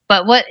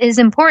But what is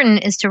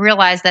important is to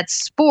realize that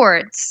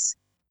sports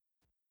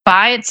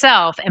by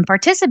itself and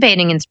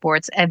participating in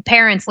sports, and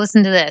parents,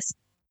 listen to this,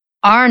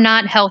 are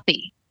not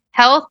healthy.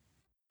 Health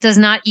does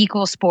not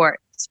equal sport.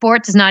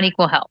 Sport does not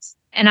equal health.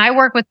 And I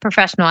work with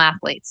professional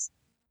athletes,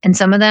 and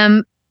some of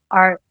them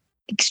are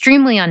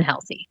extremely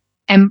unhealthy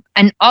and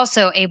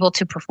also able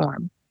to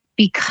perform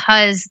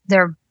because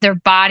their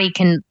body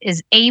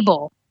is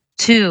able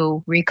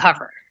to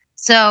recover.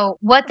 So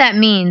what that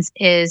means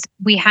is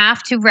we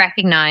have to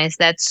recognize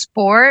that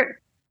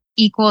sport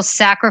equals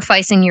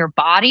sacrificing your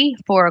body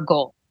for a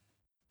goal.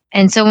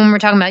 And so when we're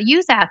talking about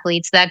youth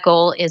athletes, that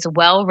goal is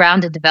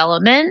well-rounded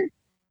development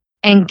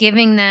and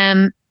giving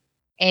them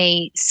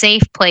a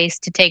safe place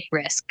to take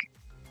risk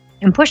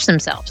and push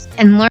themselves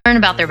and learn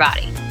about their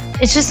body.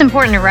 It's just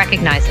important to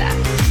recognize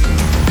that.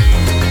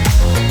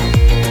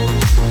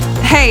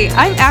 Hey,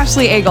 I'm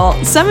Ashley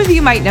Egel. Some of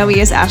you might know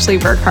me as Ashley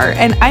Burkhart,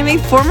 and I'm a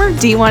former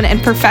D1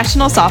 and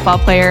professional softball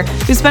player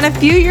who spent a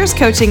few years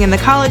coaching in the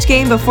college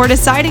game before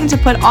deciding to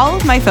put all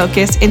of my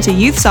focus into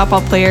youth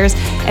softball players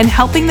and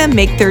helping them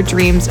make their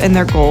dreams and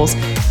their goals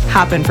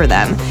happen for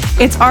them.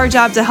 It's our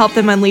job to help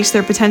them unleash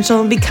their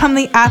potential and become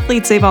the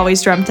athletes they've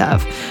always dreamt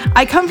of.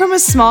 I come from a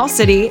small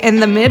city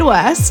in the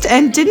Midwest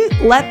and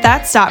didn't let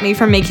that stop me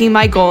from making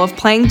my goal of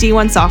playing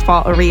D1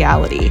 softball a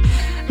reality.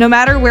 No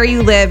matter where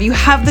you live, you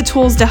have the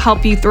tools to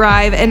help you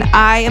thrive, and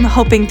I am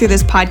hoping through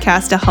this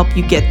podcast to help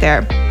you get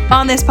there.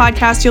 On this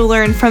podcast, you'll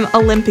learn from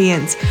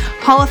Olympians,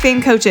 Hall of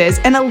Fame coaches,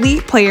 and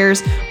elite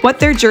players what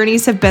their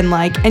journeys have been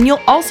like, and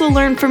you'll also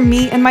learn from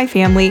me and my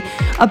family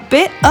a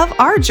bit of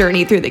our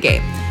journey through the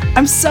game.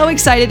 I'm so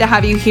excited to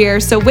have you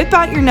here, so whip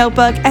out your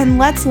notebook and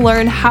let's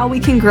learn how we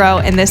can grow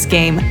in this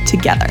game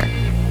together.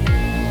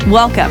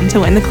 Welcome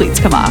to When the Cleats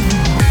Come Off.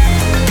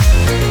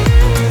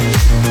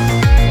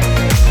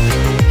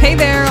 Hey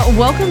there,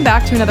 welcome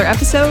back to another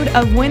episode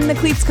of When the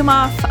Cleats Come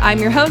Off. I'm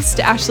your host,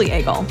 Ashley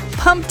Egel.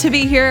 Pumped to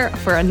be here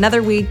for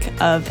another week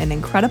of an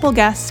incredible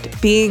guest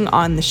being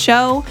on the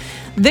show.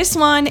 This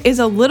one is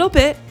a little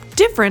bit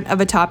different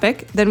of a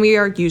topic than we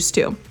are used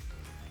to.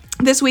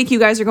 This week, you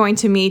guys are going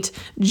to meet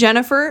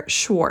Jennifer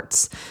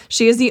Schwartz.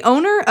 She is the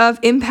owner of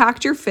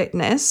Impact Your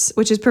Fitness,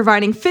 which is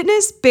providing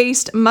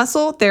fitness-based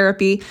muscle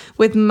therapy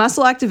with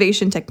muscle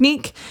activation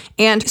technique.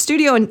 And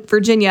Studio in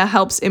Virginia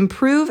helps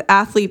improve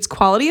athletes'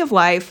 quality of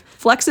life,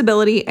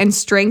 flexibility, and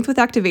strength with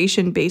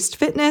activation-based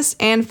fitness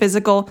and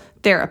physical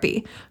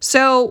therapy.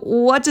 So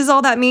what does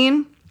all that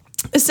mean?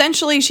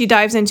 Essentially, she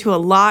dives into a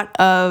lot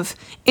of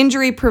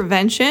injury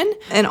prevention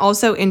and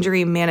also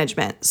injury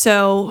management.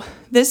 So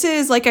this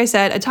is, like I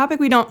said, a topic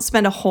we don't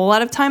spend a whole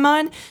lot of time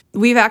on.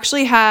 We've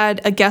actually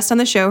had a guest on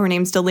the show. Her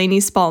name's Delaney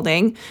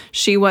Spalding.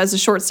 She was a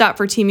shortstop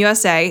for Team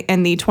USA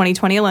in the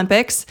 2020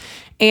 Olympics,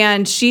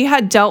 and she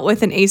had dealt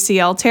with an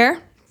ACL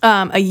tear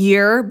a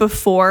year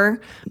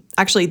before,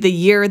 actually the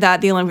year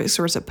that the Olympics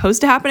were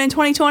supposed to happen in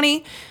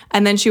 2020.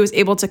 And then she was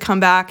able to come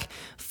back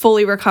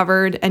fully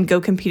recovered and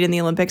go compete in the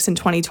Olympics in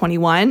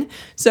 2021.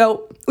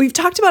 So we've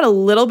talked about a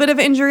little bit of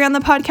injury on the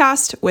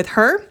podcast with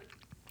her,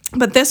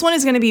 but this one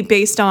is going to be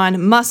based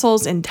on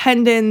muscles and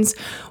tendons,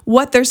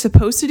 what they're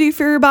supposed to do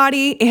for your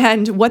body,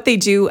 and what they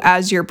do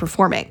as you're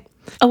performing.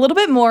 A little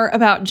bit more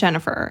about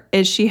Jennifer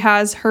is she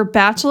has her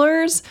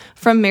bachelor's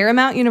from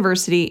Marymount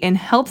University in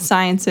health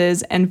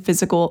sciences and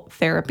physical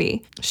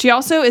therapy. She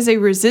also is a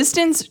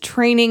resistance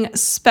training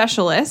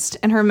specialist,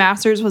 and her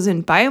master's was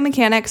in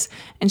biomechanics,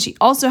 and she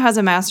also has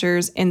a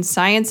master's in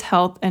science,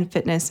 health, and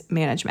fitness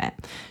management.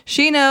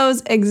 She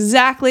knows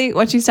exactly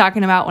what she's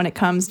talking about when it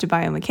comes to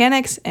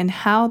biomechanics and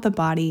how the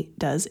body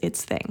does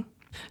its thing.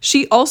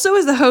 She also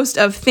is the host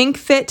of Think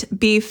Fit,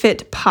 Be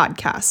Fit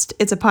podcast.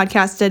 It's a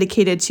podcast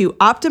dedicated to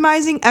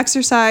optimizing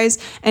exercise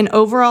and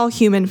overall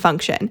human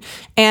function.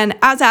 And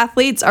as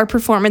athletes, our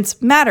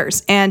performance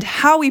matters, and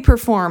how we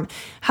perform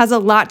has a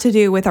lot to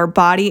do with our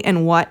body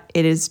and what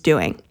it is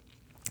doing.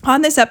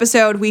 On this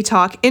episode, we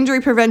talk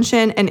injury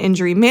prevention and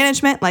injury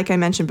management, like I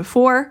mentioned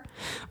before,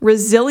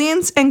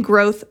 resilience and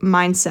growth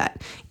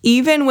mindset.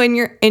 Even when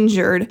you're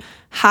injured,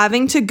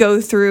 having to go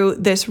through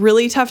this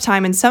really tough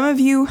time, and some of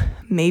you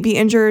may be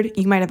injured,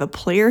 you might have a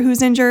player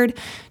who's injured,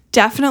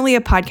 definitely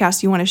a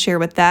podcast you want to share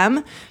with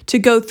them to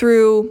go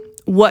through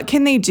what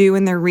can they do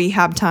in their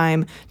rehab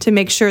time to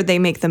make sure they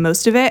make the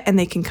most of it and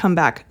they can come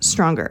back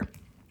stronger.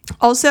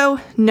 Also,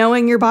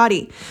 knowing your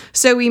body.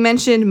 So we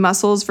mentioned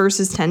muscles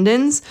versus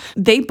tendons.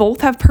 They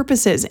both have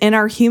purposes in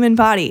our human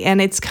body,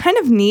 and it's kind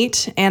of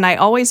neat, and I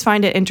always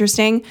find it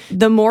interesting.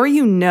 The more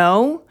you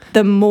know,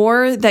 the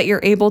more that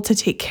you're able to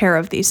take care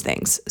of these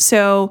things.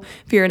 So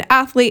if you're an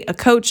athlete, a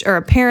coach, or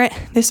a parent,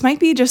 this might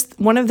be just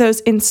one of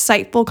those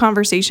insightful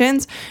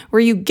conversations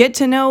where you get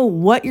to know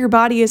what your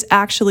body is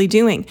actually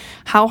doing,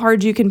 how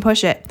hard you can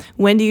push it,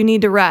 when do you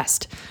need to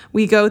rest.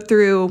 We go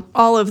through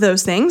all of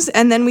those things,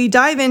 and then we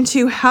dive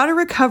into how to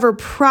recover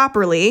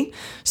properly.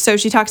 So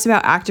she talks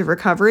about active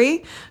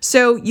recovery,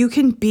 so you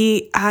can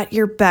be at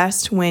your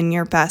best when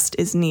your best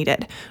is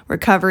needed.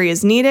 Recovery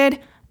is needed,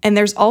 and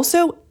there's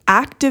also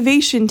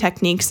activation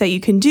techniques that you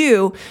can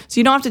do. So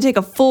you don't have to take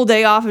a full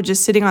day off of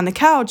just sitting on the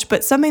couch,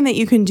 but something that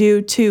you can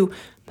do to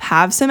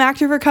have some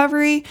active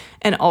recovery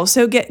and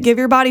also give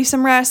your body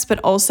some rest, but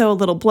also a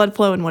little blood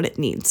flow and what it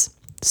needs.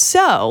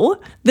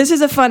 So this is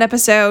a fun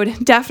episode,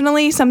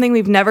 definitely something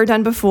we've never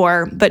done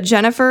before, but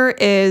Jennifer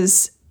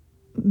is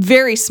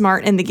very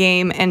smart in the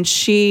game and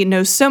she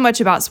knows so much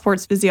about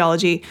sports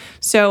physiology.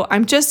 So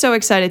I'm just so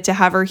excited to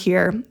have her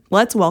here.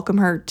 Let's welcome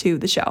her to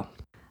the show.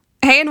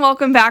 Hey, and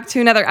welcome back to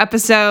another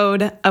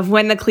episode of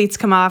When the Cleats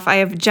Come Off. I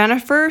have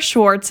Jennifer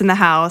Schwartz in the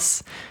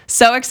house.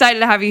 So excited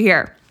to have you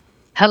here.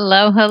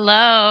 Hello,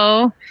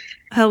 hello.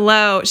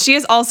 Hello. She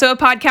is also a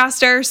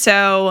podcaster,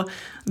 so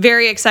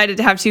very excited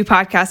to have two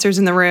podcasters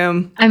in the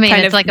room. I mean,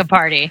 it's like a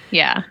party.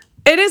 Yeah.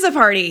 It is a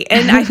party.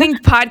 And I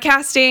think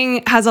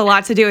podcasting has a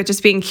lot to do with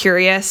just being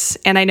curious.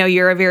 And I know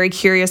you're a very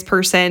curious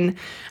person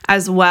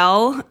as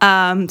well.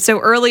 So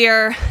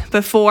earlier,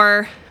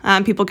 before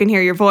people can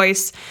hear your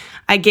voice,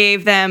 I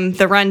gave them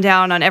the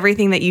rundown on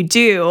everything that you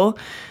do.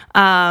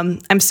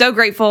 I'm so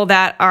grateful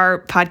that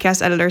our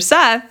podcast editor,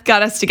 Seth,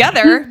 got us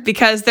together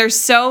because there's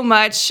so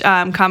much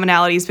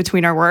commonalities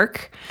between our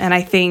work. And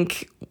I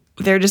think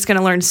they're just going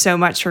to learn so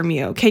much from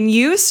you. Can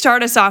you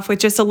start us off with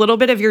just a little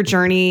bit of your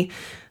journey,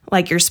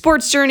 like your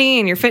sports journey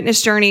and your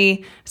fitness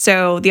journey,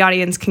 so the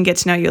audience can get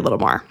to know you a little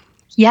more?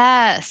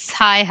 Yes.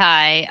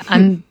 Hi.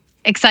 I'm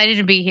excited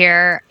to be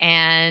here.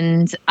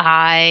 And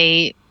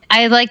I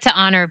like to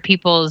honor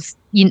people's,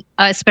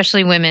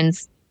 especially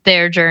women's,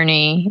 their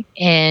journey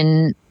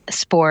in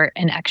sport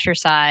and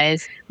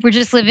exercise. We're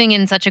just living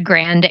in such a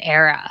grand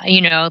era,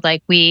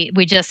 like we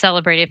just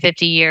celebrated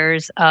 50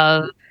 years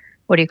of,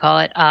 what do you call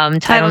it?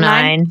 Title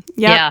IX.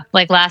 Yep. Yeah.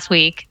 Like last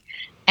week.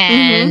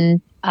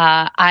 And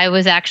I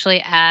was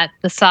actually at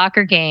the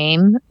soccer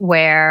game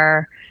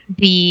where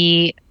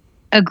the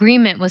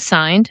agreement was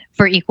signed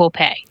for equal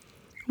pay.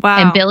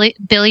 Wow. And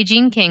Billie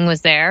Jean King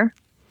was there.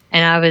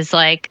 And I was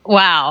like,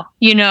 wow,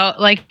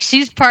 like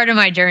she's part of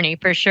my journey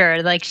for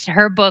sure. Like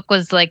her book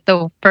was like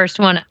the first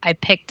one I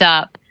picked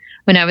up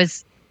when I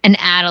was an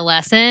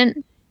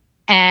adolescent.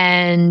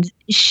 And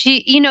she,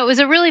 it was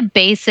a really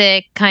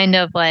basic kind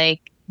of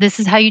like, this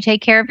is how you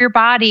take care of your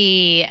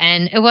body.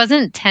 And it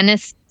wasn't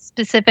tennis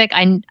specific.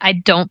 I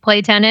don't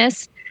play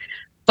tennis,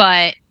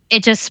 but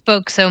it just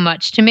spoke so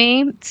much to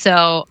me.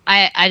 So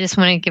I just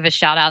want to give a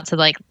shout out to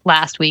like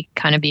last week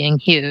kind of being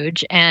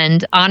huge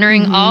and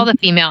honoring all the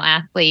female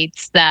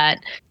athletes that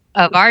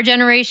of our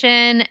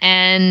generation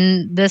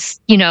and this,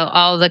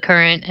 all the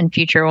current and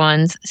future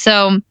ones.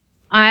 So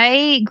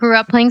I grew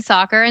up playing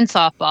soccer and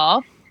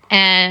softball,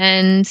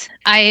 and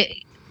I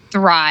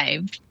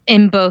thrived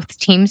in both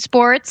team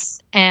sports.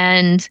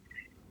 And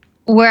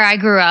where I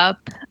grew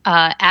up,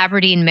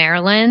 Aberdeen,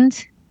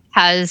 Maryland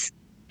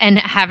and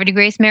Havre de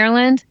Grace,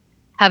 Maryland,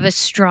 have a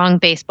strong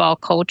baseball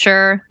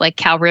culture. Like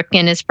Cal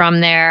Ripken is from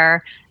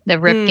there. The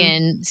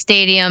Ripken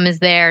Stadium is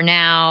there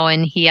now,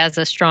 and he has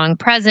a strong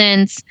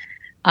presence.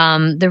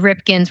 The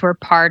Ripkens were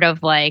part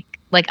of like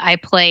I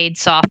played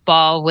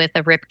softball with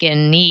a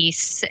Ripken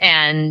niece,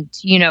 and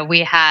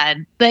we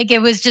had like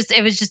it was just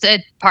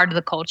a part of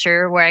the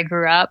culture where I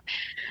grew up.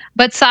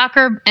 But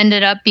soccer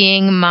ended up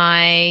being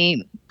my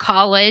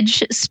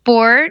college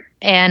sport,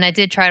 and I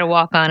did try to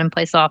walk on and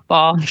play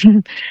softball,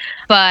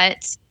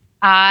 but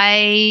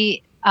I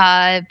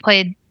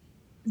played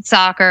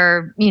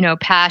soccer,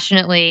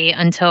 passionately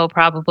until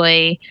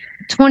probably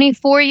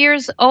 24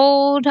 years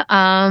old.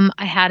 I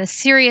had a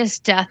serious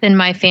death in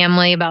my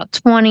family about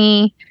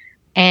 20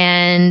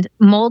 and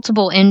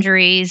multiple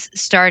injuries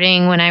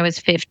starting when I was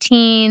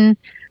 15.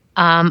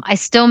 I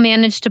still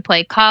managed to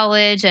play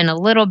college and a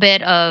little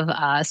bit of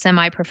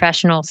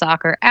semi-professional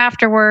soccer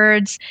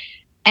afterwards.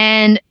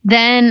 And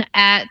then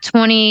at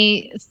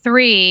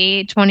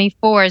 23,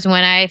 24 is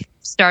when I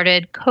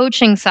started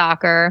coaching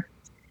soccer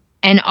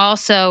and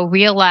also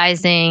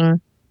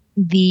realizing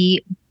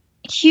the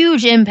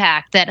huge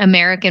impact that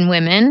American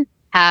women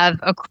have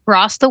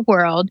across the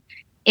world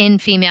in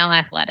female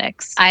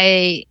athletics.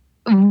 I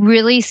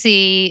really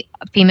see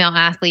female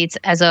athletes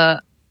as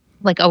a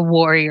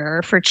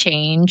warrior for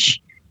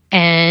change,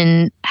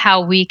 and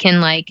how we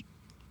can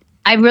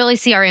I really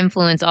see our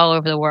influence all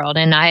over the world.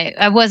 And I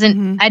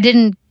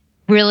didn't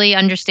really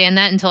understand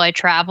that until I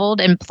traveled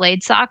and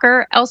played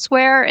soccer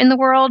elsewhere in the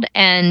world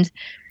and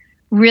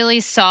really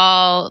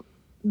saw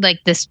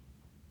this,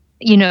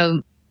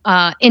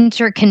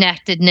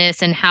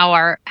 interconnectedness and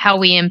how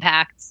we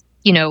impact,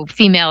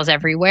 females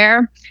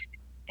everywhere.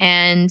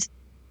 And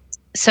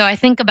so I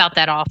think about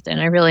that often.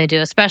 I really do,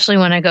 especially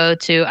when I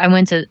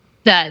went to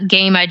that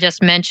game I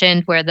just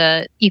mentioned where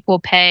the equal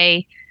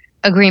pay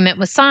agreement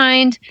was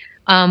signed,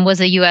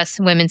 was a U.S.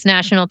 women's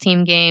national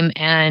team game.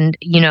 And,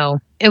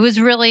 it was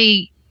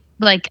really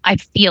I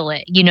feel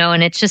it,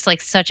 and it's just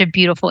such a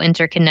beautiful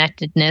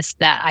interconnectedness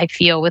that I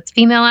feel with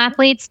female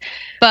athletes.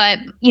 But,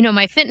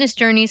 my fitness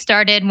journey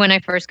started when I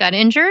first got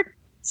injured.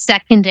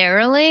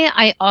 Secondarily,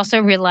 I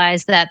also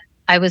realized that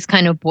I was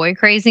kind of boy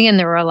crazy and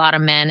there were a lot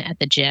of men at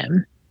the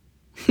gym.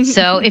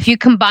 So if you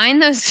combine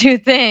those two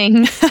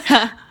things,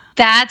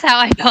 That's how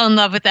I fell in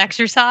love with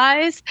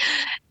exercise.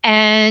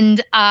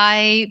 And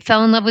I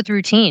fell in love with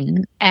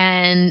routine.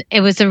 And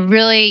it was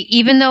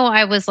even though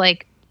I was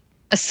like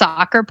a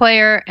soccer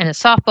player and a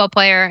softball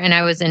player, and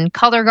I was in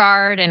color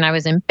guard and I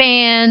was in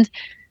band,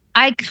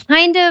 I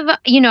kind of,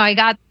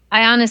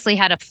 I honestly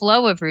had a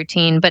flow of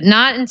routine, but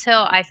not until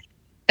I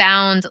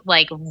found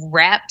like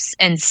reps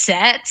and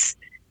sets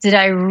did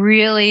I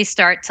really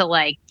start to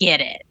like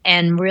get it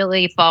and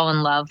really fall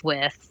in love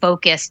with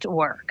focused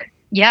work.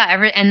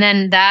 Yeah, and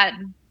then that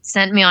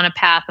sent me on a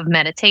path of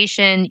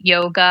meditation,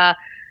 yoga.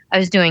 I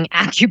was doing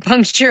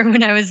acupuncture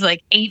when I was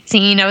like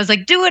 18. I was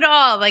like, do it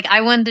all. Like I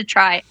wanted to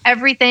try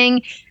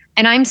everything.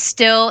 And I'm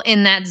still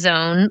in that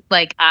zone.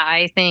 Like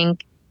I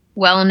think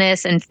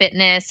wellness and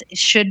fitness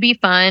should be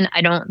fun. I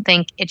don't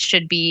think it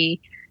should be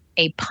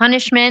a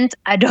punishment.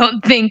 I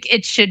don't think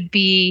it should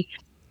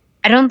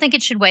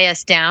weigh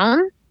us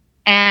down.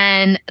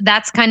 And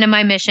that's kind of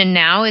my mission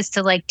now, is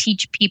to like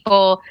teach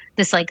people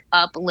this like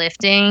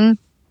uplifting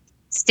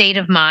state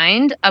of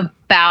mind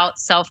about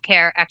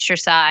self-care,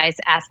 exercise,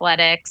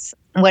 athletics.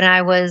 When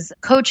I was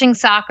coaching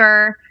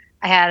soccer,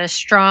 I had a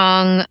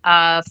strong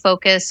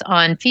focus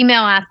on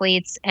female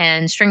athletes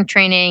and strength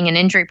training and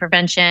injury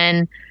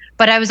prevention.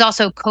 But I was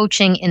also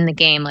coaching in the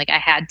game. Like I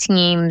had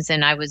teams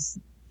and I was,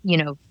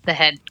 the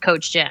head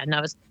coach, Jen. I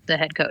was the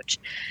head coach.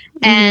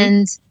 Mm-hmm.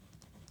 And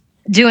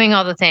doing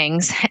all the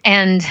things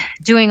and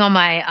doing all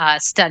my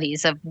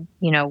studies of,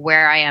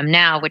 where I am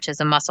now, which is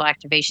a muscle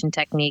activation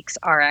techniques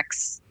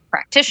RX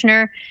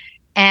practitioner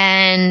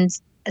and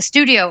a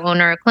studio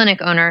owner, a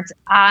clinic owner.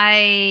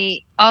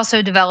 I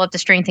also developed a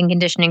strength and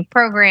conditioning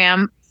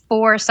program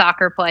for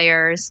soccer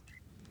players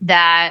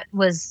that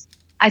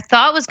I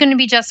thought was going to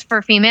be just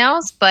for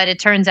females, but it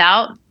turns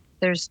out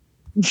there's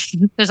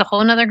a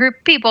whole nother group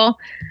of people.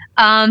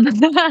 And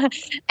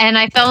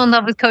I fell in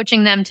love with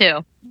coaching them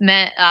too.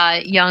 Met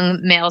young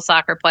male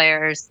soccer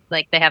players,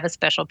 like they have a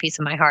special piece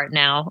of my heart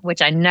now,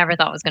 which I never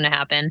thought was going to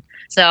happen.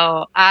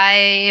 So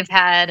I've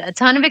had a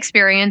ton of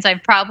experience.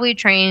 I've probably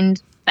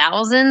trained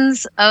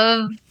thousands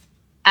of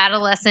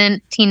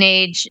adolescent,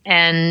 teenage,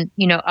 and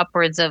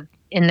upwards of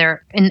in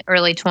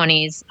early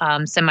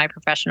 20s,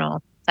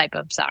 semi-professional type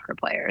of soccer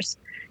players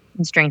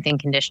in strength and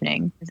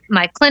conditioning.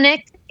 My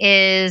clinic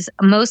is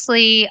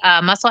mostly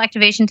muscle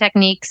activation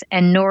techniques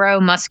and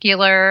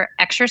neuromuscular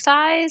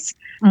exercise,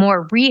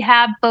 more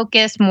rehab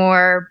focused,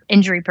 more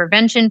injury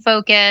prevention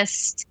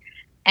focused,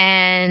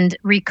 and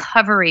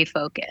recovery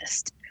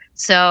focused.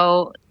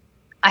 So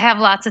I have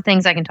lots of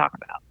things I can talk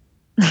about.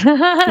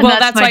 Well,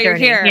 that's why you're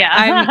here. Yeah.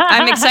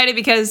 I'm excited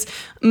because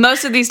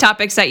most of these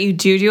topics that you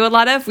do a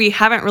lot of, we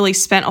haven't really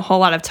spent a whole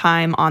lot of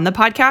time on the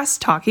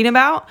podcast talking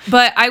about.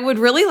 But I would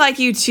really like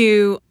you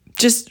to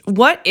just,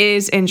 what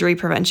is injury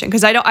prevention?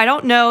 Because I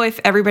don't know if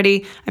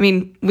everybody,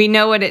 we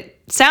know what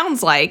it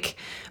sounds like,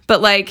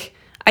 but like,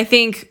 I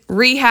think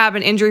rehab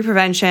and injury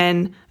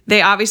prevention,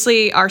 they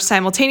obviously are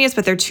simultaneous,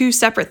 but they're two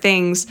separate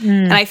things.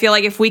 And I feel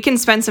like if we can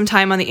spend some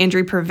time on the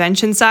injury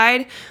prevention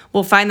side,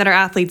 we'll find that our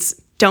athletes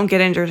don't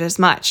get injured as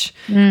much.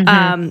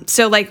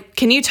 So like,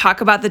 can you talk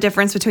about the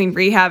difference between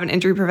rehab and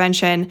injury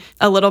prevention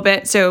a little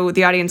bit so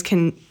the audience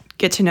can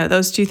get to know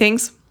those two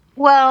things?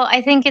 Well,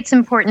 I think it's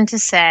important to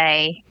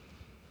say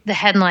the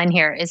headline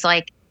here is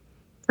like,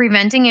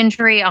 preventing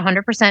injury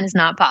 100% is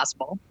not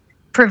possible.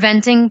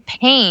 Preventing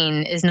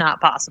pain is not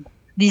possible.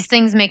 These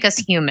things make us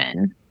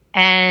human.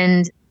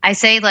 And I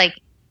say like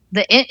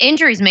the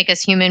injuries make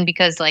us human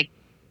because like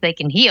they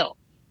can heal.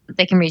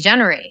 They can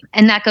regenerate.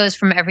 And that goes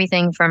from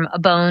everything from a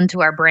bone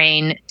to our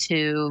brain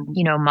to,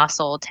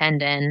 muscle,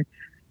 tendon.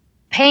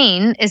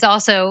 Pain is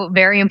also a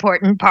very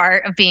important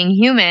part of being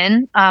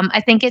human.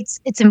 I think it's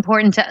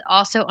important to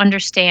also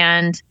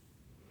understand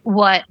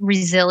what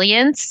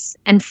resilience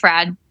and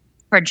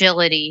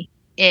fragility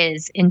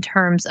is in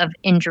terms of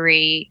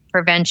injury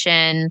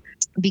prevention,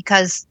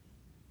 because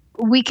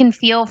we can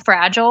feel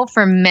fragile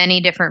for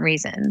many different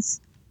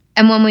reasons.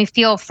 And when we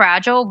feel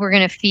fragile, we're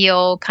going to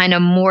feel kind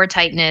of more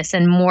tightness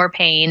and more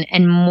pain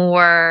and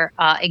more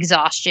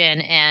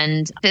exhaustion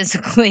and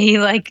physically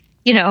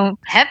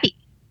heavy.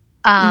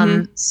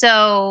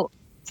 So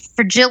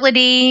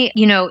fragility,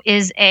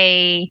 is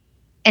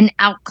an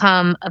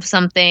outcome of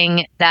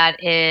something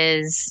that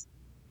is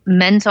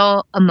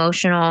mental,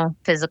 emotional,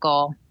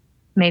 physical,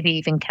 maybe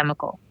even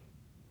chemical.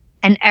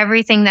 And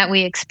everything that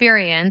we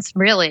experience,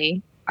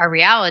 really, our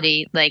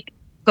reality, like,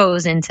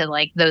 goes into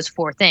like those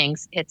four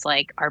things. It's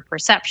like our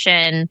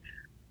perception,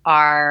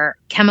 our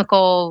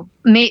chemical,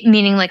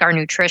 meaning like our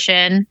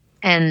nutrition,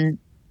 and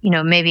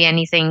maybe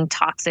anything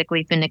toxic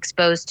we've been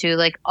exposed to.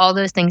 Like all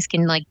those things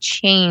can like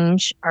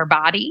change our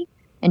body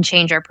and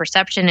change our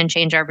perception and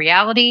change our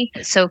reality.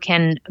 So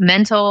can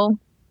mental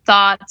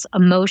thoughts,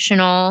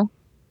 emotional,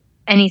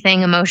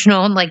 anything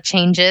emotional, like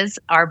changes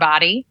our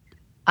body,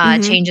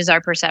 changes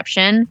our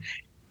perception,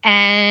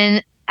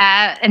 and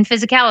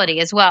physicality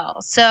as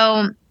well.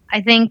 So I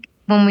think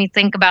when we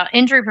think about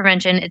injury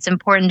prevention, it's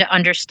important to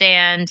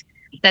understand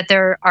that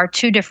there are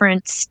two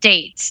different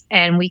states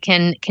and we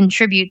can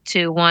contribute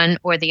to one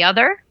or the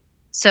other.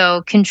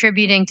 So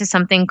contributing to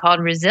something called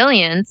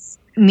resilience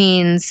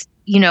means,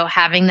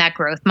 having that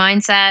growth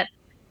mindset,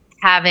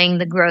 having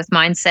the growth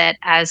mindset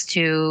as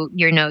to,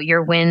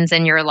 your wins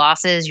and your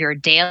losses, your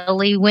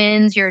daily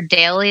wins, your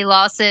daily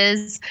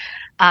losses.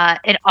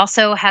 It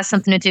also has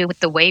something to do with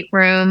the weight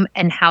room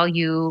and how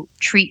you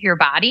treat your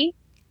body.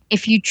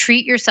 If you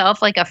treat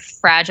yourself like a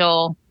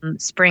fragile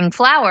spring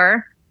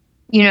flower,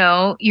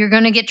 you're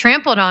going to get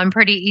trampled on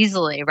pretty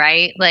easily,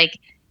 right?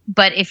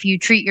 But if you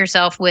treat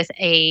yourself with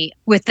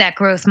that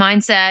growth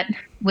mindset,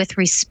 with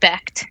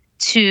respect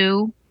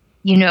to,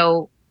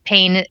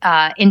 pain,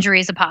 injury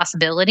is a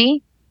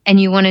possibility,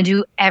 and you want to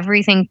do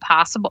everything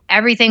possible,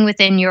 everything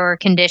within your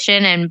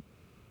condition and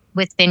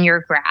within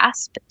your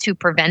grasp to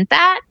prevent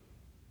that,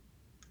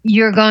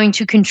 you're going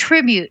to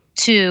contribute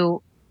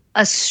to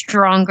a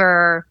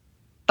stronger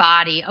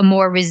body, a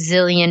more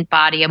resilient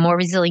body, a more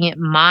resilient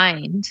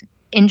mind.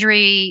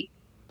 Injury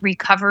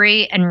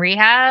recovery and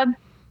rehab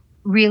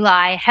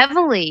rely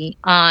heavily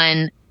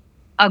on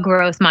a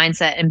growth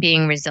mindset and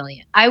being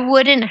resilient. I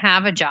wouldn't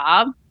have a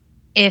job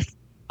if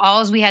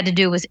all we had to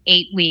do was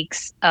 8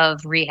 weeks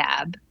of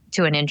rehab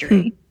to an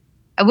injury.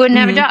 I wouldn't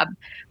have a job.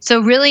 So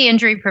really,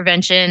 injury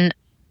prevention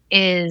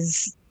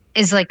is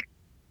like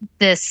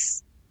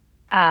this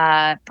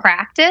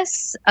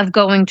practice of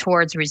going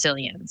towards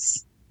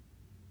resilience.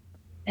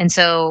 And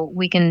so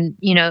we can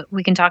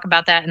talk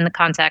about that in the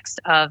context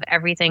of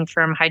everything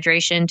from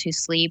hydration to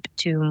sleep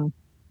to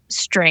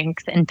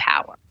strength and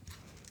power,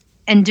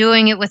 and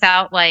doing it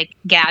without like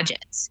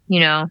gadgets.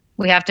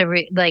 We have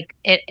to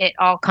it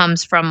all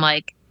comes from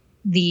like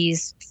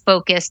these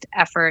focused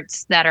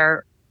efforts that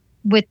are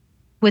with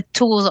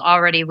tools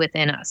already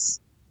within us.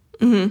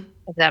 If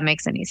that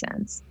makes any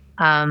sense.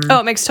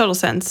 It makes total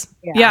sense.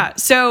 Yeah.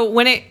 So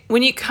when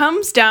it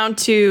comes down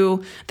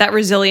to that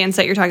resilience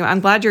that you're talking about, I'm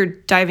glad you're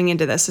diving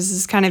into this. This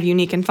is kind of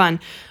unique and fun.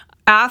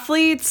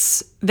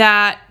 Athletes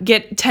that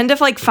tend to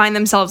like find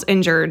themselves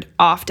injured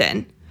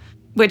often,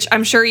 which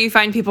I'm sure you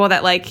find people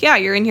that like, yeah,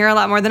 you're in here a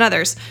lot more than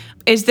others.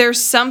 Is there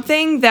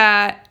something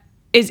that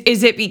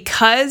is it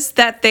because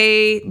that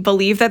they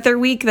believe that they're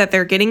weak, that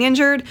they're getting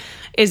injured?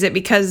 Is it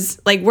because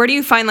like, where do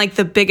you find like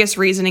the biggest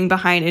reasoning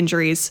behind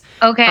injuries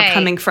are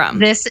coming from?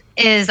 This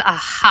is a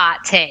hot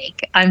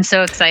take. I'm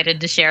so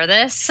excited to share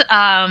this.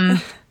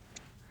 I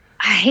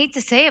hate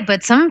to say it,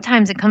 but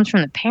sometimes it comes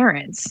from the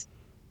parents.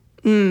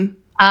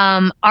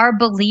 Our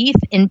belief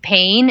in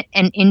pain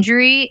and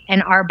injury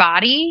and our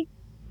body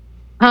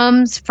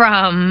comes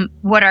from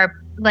what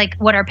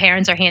our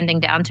parents are handing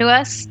down to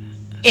us.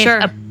 Sure.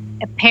 If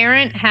a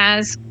parent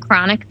has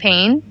chronic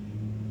pain,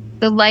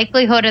 the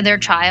likelihood of their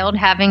child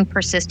having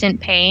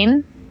persistent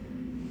pain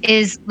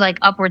is like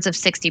upwards of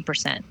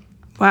 60%.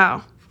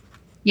 Wow.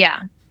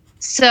 Yeah.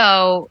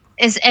 So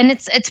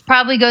it's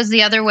probably goes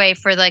the other way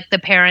for like the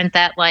parent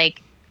that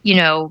like,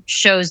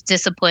 shows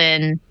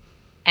discipline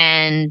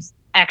and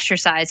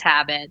exercise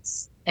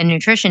habits and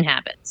nutrition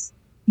habits.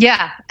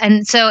 Yeah.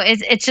 And so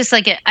it's just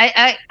like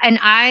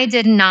I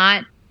did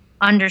not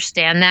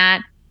understand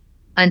that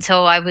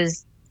until I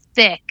was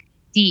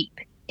deep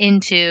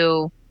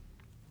into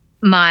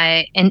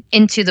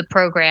into the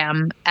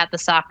program at the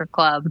soccer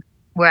club,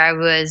 where I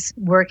was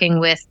working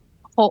with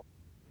whole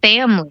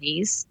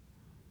families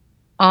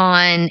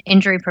on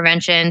injury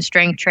prevention,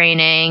 strength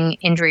training,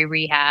 injury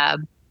rehab,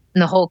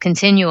 and the whole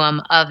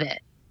continuum of it.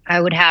 I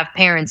would have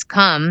parents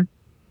come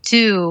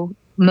to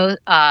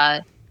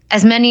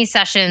as many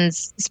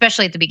sessions,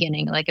 especially at the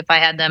beginning. Like if I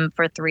had them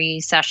for 3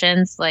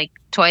 sessions, like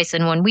twice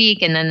in 1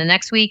 week, and then the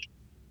next week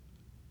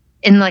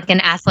in like an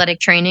athletic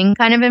training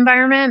kind of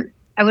environment,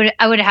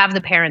 I would have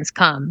the parents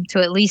come to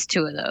at least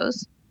 2 of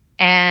those.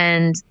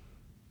 And,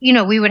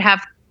 we would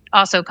have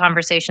also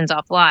conversations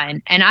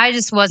offline. And I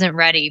just wasn't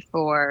ready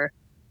for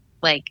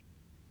like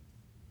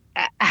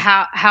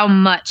how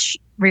much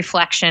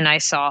reflection I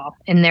saw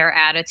in their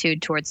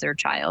attitude towards their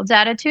child's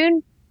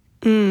attitude.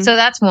 So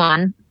that's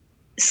one.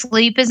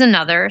 Sleep is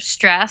another.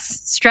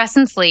 Stress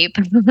and sleep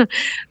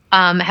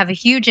have a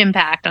huge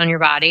impact on your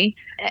body.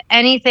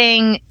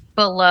 Anything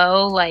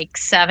below like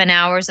 7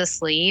 hours of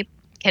sleep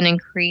can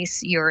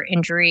increase your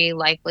injury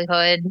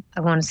likelihood.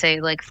 I want to say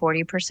like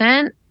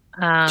 40%.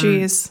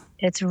 Jeez.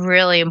 It's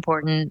really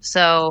important.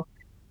 So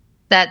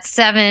that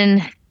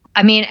 7,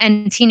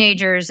 and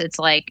teenagers, it's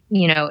like,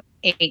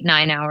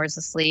 8-9 hours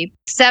of sleep.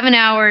 7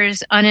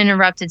 hours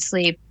uninterrupted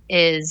sleep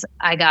is,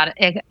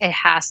 it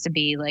has to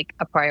be like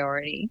a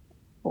priority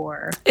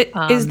for.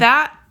 Is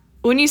that,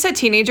 when you said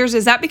teenagers,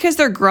 is that because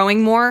they're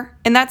growing more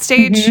in that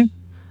stage?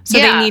 So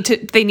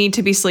they need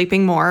to be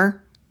sleeping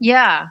more?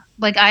 Yeah.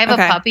 Like I have a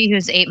puppy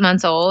who's 8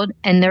 months old,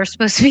 and they're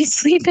supposed to be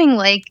sleeping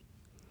like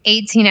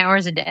 18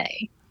 hours a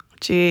day.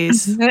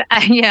 Jeez.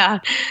 Yeah.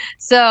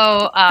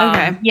 So,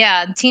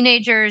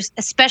 teenagers,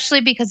 especially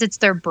because it's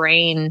their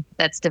brain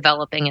that's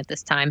developing at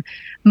this time.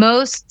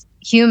 Most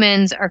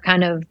humans are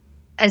kind of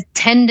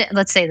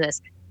let's say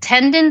this,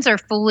 tendons are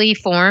fully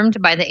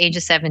formed by the age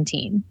of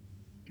 17.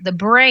 The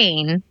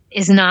brain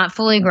is not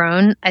fully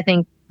grown. I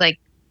think like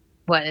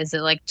what is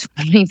it, like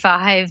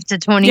 25 to Yeah,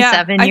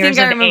 27 I years think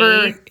I of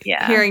remember age?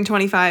 Yeah. hearing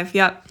 25.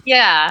 Yep.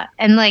 Yeah.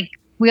 And like,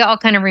 we all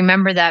kind of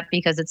remember that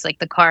because it's like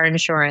the car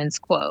insurance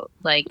quote.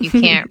 Like, you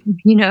can't,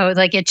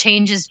 like it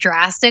changes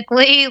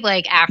drastically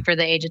like after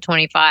the age of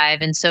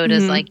 25. And so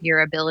does like your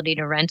ability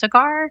to rent a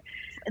car.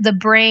 The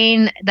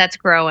brain that's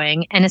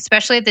growing, and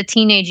especially at the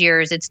teenage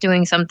years, it's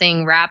doing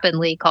something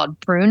rapidly called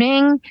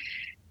pruning.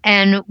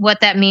 And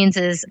what that means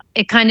is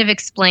it kind of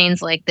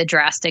explains like the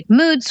drastic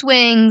mood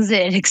swings.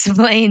 It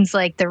explains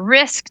like the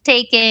risk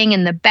taking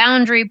and the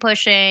boundary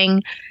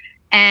pushing.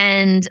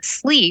 And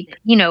sleep,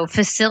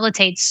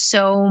 facilitates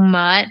so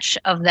much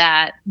of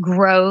that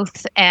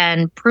growth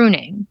and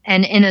pruning.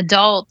 And in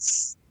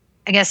adults,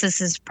 I guess this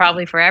is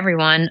probably for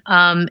everyone,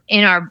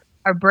 in our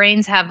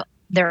brains have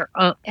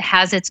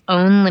has its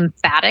own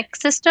lymphatic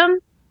system.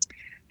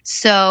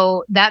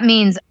 So that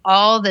means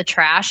all the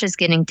trash is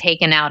getting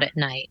taken out at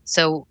night.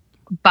 So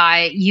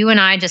by you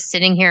and I just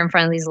sitting here in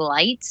front of these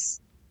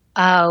lights,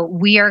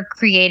 we are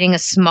creating a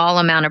small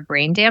amount of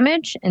brain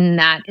damage, and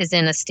that is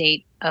in a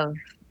state of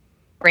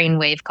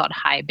brainwave called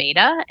high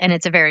beta. And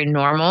it's a very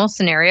normal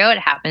scenario. It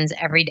happens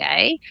every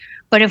day.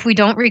 But if we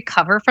don't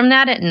recover from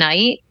that at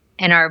night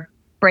and our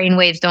brain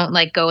waves don't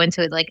like go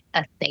into like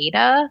a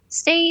theta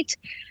state,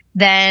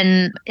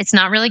 then it's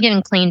not really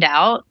getting cleaned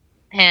out.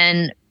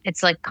 And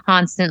it's like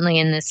constantly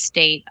in this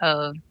state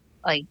of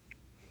like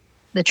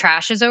the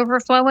trash is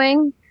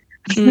overflowing,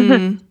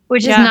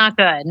 which is not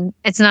good.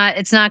 It's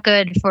not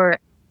good for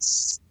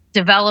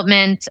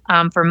development,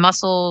 for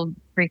muscle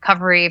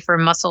recovery, for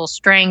muscle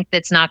strength.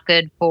 It's not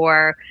good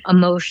for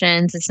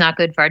emotions. It's not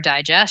good for our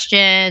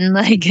digestion.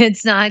 Like,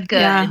 it's not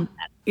good.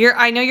 Yeah.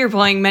 I know you're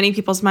blowing many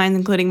people's minds,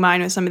 including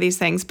mine, with some of these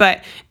things,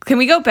 but can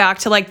we go back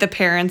to like the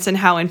parents and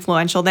how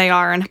influential they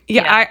are? And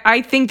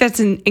I think that's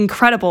an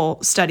incredible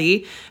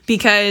study,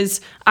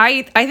 because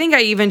I think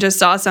I even just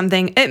saw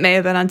something. It may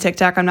have been on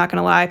TikTok, I'm not going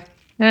to lie,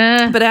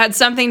 but it had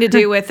something to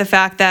do with the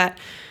fact that,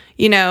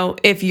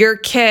 if your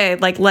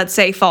kid, like, let's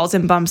say falls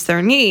and bumps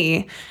their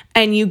knee,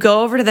 and you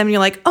go over to them and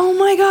you're like, oh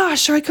my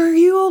gosh, like, are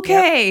you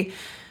okay? Yep.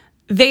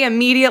 They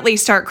immediately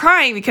start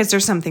crying because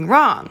there's something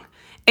wrong.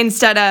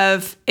 Instead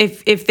of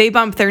if they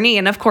bump their knee,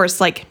 and of course,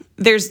 like,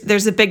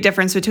 there's a big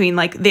difference between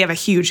like they have a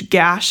huge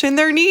gash in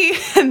their knee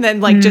and then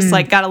like just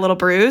like got a little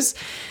bruise.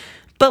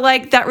 But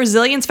like that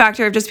resilience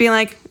factor of just being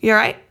like, you're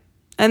right.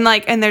 And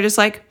they're just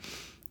like,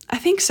 I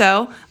think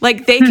so.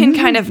 Like, they can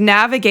kind of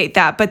navigate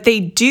that, but they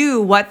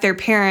do what their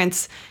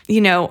parents,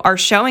 are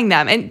showing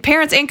them, and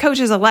parents and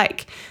coaches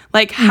alike,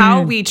 like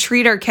how we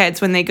treat our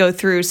kids when they go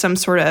through some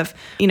sort of,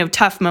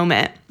 tough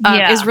moment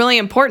is really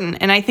important.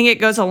 And I think it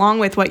goes along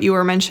with what you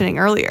were mentioning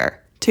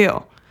earlier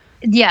too.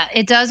 Yeah,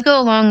 it does go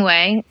a long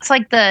way. It's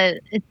like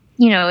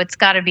it's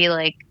got to be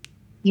like,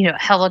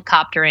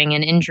 helicoptering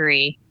an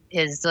injury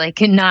is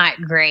like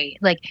not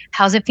great. Like,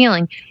 how's it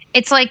feeling?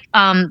 It's like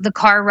the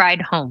car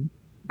ride home,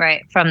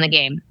 right, from the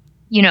game.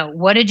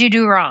 What did you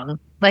do wrong?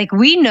 Like,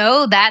 we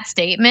know that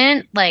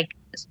statement like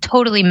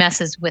totally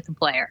messes with the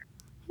player.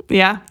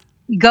 Yeah.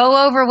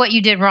 Go over what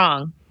you did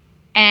wrong.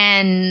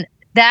 And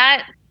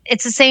that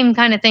it's the same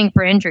kind of thing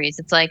for injuries.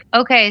 It's like,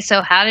 okay,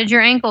 so how did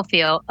your ankle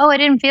feel? Oh, I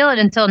didn't feel it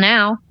until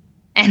now.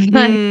 And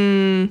like,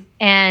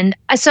 and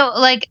so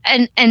like,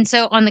 and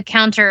so on the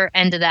counter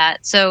end of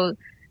that, so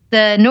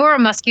the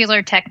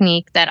neuromuscular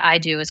technique that I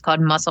do is called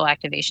muscle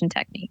activation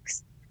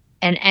techniques.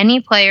 And any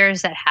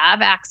players that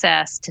have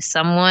access to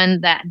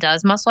someone that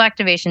does muscle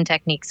activation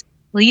techniques,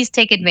 please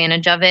take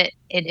advantage of it.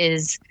 It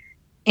is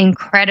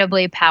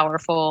incredibly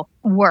powerful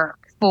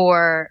work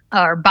for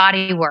our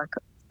body work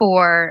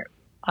for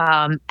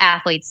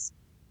athletes,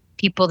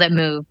 people that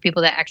move,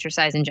 people that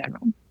exercise in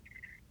general.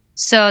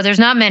 So there's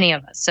not many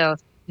of us. So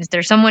if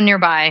there's someone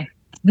nearby,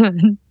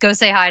 go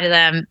say hi to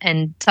them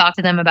and talk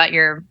to them about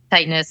your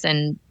tightness,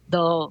 and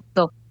they'll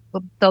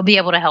be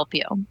able to help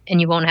you, and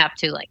you won't have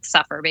to like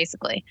suffer,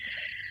 basically.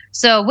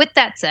 So with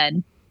that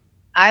said,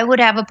 I would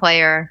have a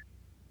player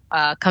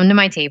come to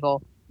my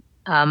table,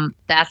 the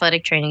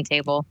athletic training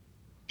table,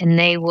 and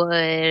they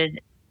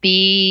would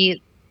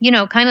be,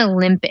 kind of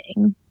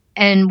limping,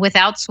 and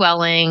without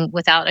swelling,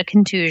 without a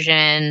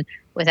contusion,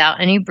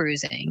 without any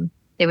bruising.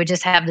 They would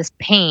just have this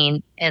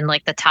pain in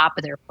like the top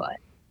of their foot.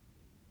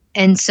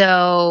 And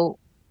so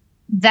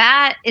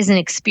that is an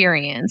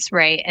experience,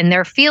 right? And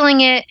they're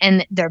feeling it,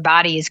 and their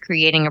body is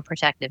creating a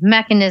protective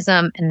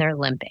mechanism, and they're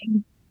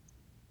limping.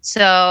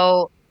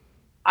 So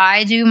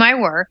I do my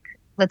work.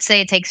 Let's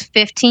say it takes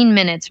 15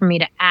 minutes for me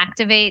to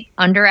activate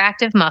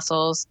underactive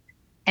muscles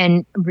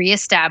and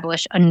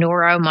reestablish a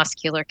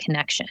neuromuscular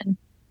connection.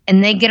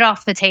 And they get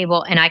off the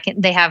table, and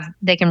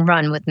they can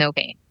run with no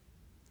pain.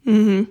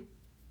 Mm-hmm.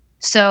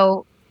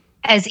 So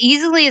as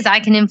easily as I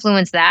can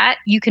influence that,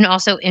 you can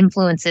also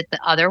influence it the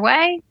other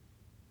way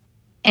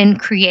and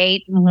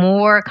create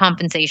more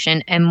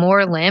compensation and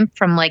more limp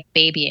from like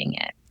babying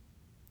it.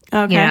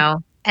 Okay.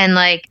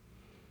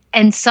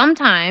 And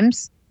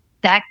sometimes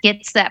that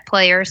gets that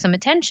player some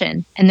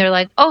attention, and they're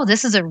like, oh,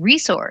 this is a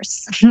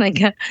resource.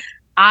 Like,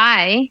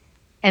 I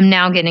am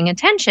now getting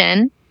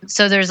attention.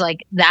 So there's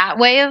like that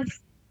way of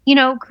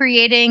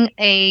creating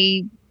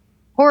a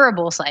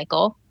horrible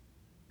cycle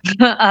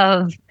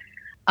of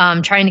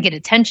trying to get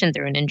attention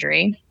through an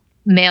injury.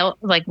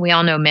 Like we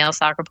all know, male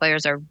soccer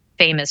players are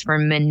famous for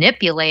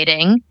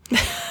manipulating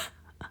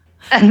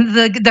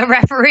the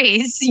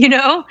referees.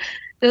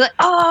 They're like,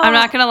 oh, I'm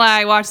not gonna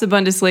lie. I watched the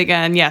Bundesliga,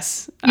 and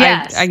yes,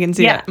 yes, I can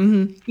see that.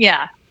 Mm-hmm.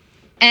 Yeah,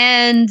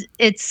 and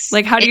it's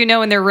like, how do you know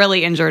when they're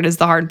really injured? Is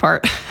the hard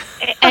part.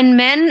 And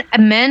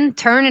men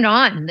turn it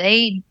on.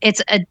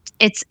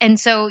 And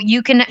so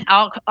you can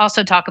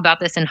also talk about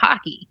this in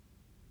hockey.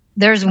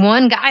 There's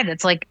one guy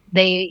that's like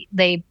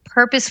they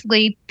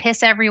purposefully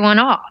piss everyone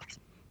off.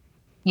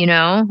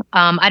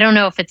 I don't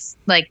know if it's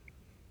like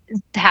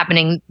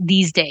happening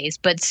these days,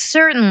 but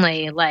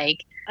certainly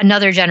like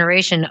another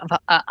generation of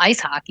ice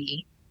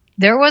hockey,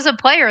 there was a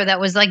player that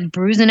was like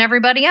bruising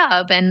everybody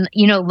up and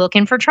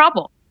looking for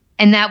trouble,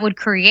 and that would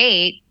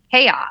create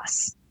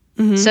chaos.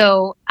 Mm-hmm.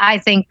 So I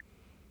think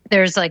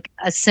there's like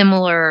a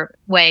similar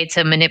way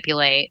to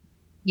manipulate,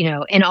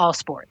 in all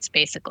sports,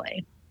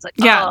 basically. It's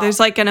like, there's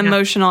like an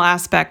emotional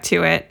aspect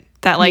to it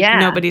that like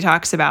nobody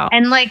talks about.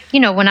 And like,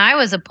 when I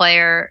was a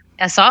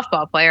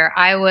softball player,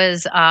 I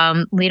was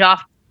leadoff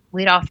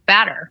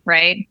batter,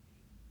 right?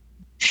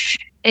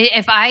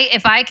 If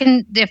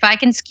I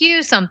can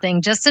skew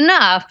something just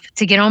enough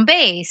to get on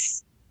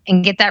base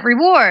and get that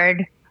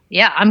reward,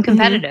 I'm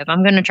competitive. Mm-hmm.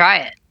 I'm going to try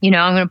it.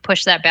 I'm going to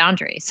push that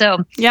boundary.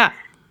 So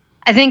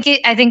I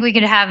think we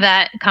could have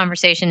that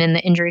conversation in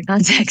the injury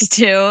context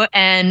too,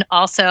 and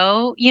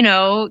also,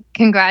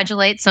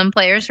 congratulate some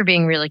players for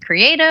being really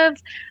creative,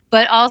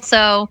 but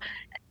also,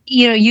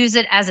 use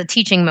it as a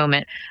teaching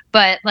moment.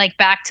 But like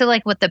back to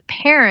like what the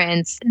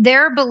parents,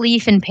 their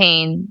belief in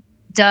pain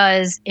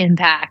does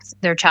impact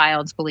their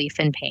child's belief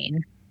in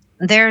pain.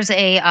 There's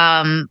a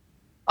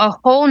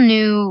whole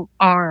new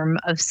arm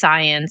of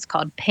science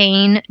called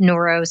pain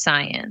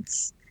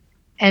neuroscience,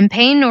 and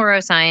pain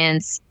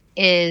neuroscience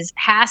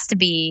has to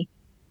be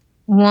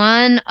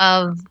one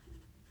of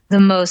the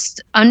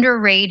most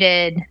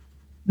underrated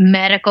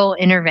medical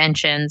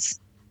interventions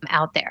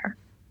out there,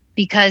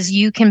 because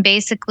you can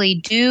basically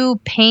do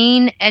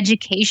pain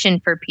education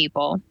for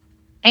people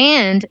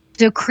and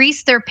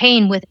decrease their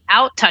pain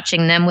without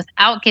touching them,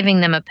 without giving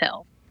them a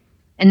pill.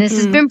 And this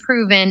has been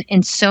proven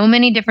in so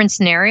many different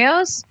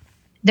scenarios.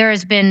 There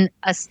has been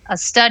a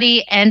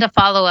study and a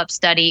follow-up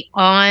study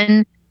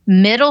on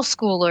middle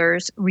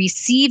schoolers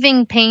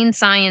receiving pain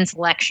science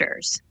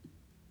lectures.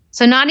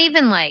 So not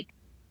even like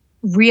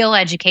real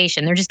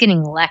education. They're just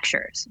getting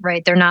lectures,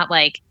 right? They're not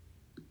like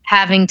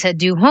having to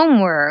do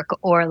homework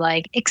or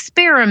like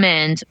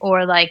experiment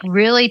or like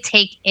really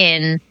take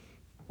in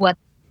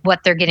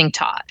what they're getting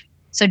taught.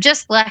 So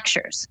just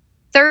lectures,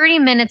 30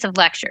 minutes of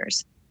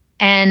lectures.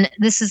 And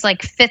this is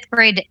like 5th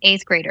grade to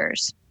 8th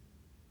graders.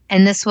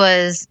 And this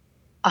was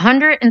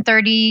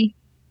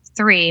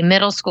 133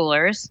 middle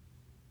schoolers,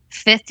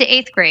 5th to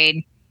 8th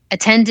grade,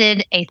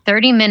 attended a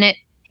 30-minute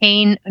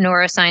pain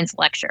neuroscience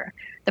lecture.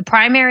 The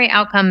primary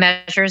outcome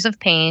measures of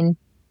pain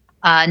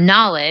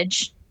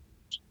knowledge,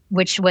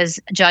 which was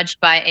judged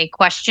by a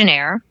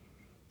questionnaire,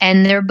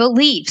 and their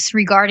beliefs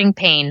regarding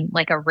pain,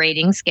 like a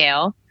rating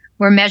scale,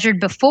 were measured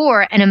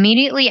before and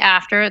immediately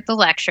after the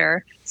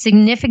lecture.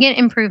 Significant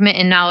improvement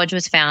in knowledge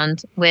was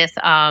found, with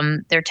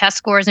their test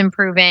scores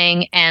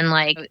improving, and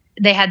like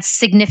they had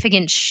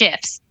significant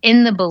shifts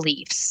in the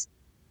beliefs.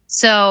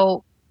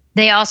 So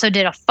they also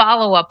did a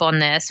follow-up on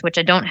this, which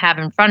I don't have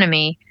in front of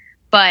me,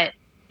 but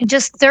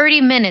just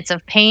 30 minutes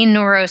of pain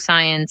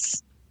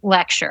neuroscience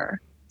lecture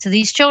to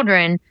these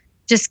children,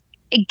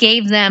 it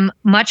gave them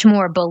much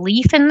more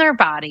belief in their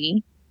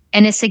body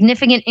and a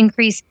significant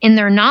increase in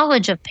their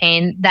knowledge of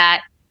pain,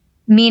 that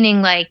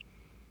meaning like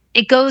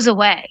it goes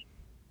away.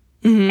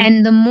 Mm-hmm.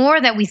 And the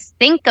more that we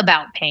think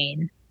about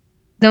pain,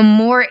 the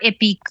more it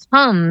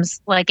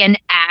becomes like an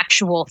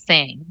actual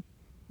thing,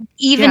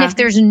 even if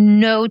there's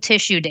no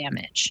tissue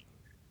damage.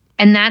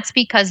 And that's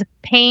because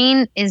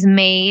pain is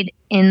made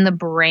in the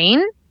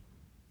brain.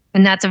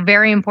 And that's a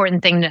very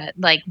important thing that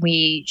like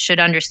we should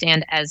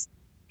understand as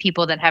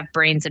people that have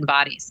brains and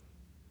bodies.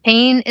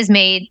 Pain is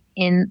made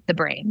in the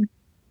brain.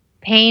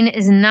 Pain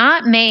is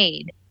not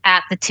made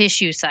at the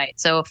tissue site.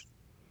 So if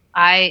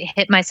I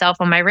hit myself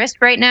on my wrist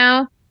right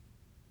now,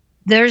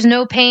 there's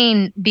no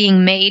pain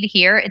being made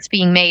here. It's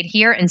being made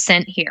here and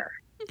sent here.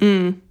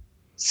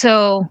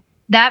 So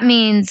that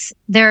means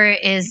there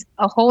is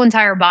a whole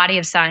entire body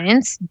of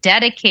science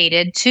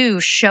dedicated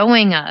to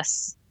showing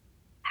us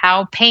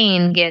how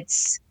pain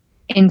gets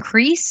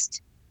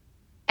increased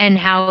and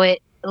how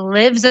it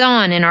lives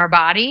on in our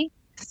body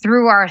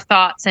through our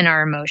thoughts and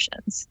our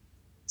emotions.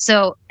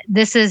 So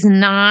this is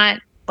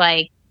not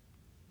like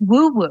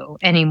woo-woo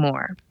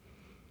anymore.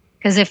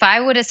 Because if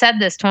I would have said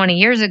this 20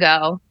 years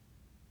ago,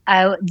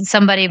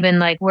 somebody had been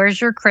like,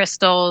 where's your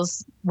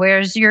crystals?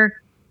 Where's your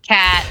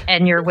cat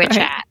and your witch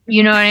hat?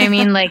 You know what I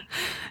mean? Like,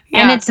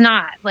 and it's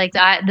not like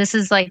that. This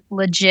is like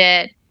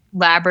legit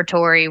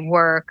laboratory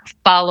work,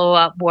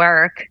 follow-up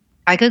work.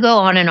 I could go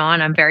on and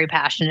on. I'm very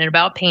passionate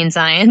about pain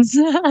science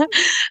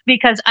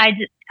because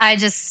I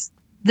just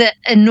the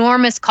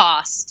enormous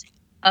cost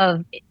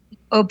of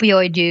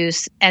opioid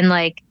use and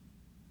like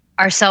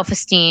our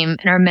self-esteem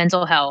and our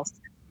mental health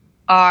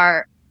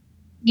are,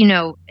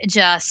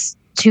 just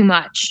too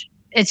much.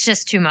 It's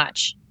just too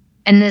much.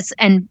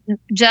 And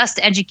just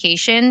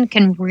education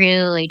can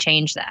really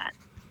change that.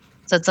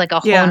 So it's like a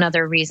whole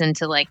nother reason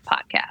to like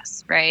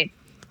podcasts, right?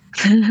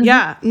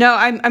 Yeah. No,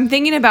 I'm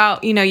thinking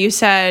about, you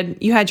said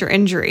you had your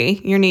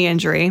knee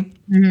injury.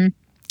 Mm-hmm.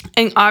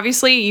 And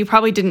obviously you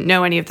probably didn't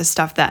know any of this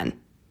stuff then.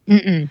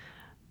 Mm-mm.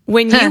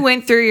 When you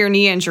went through your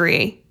knee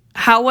injury,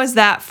 how was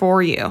that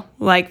for you?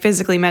 Like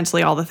physically,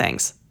 mentally, all the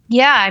things?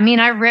 Yeah. I mean,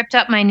 I ripped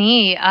up my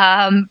knee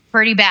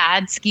pretty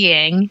bad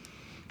skiing.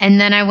 And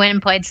then I went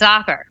and played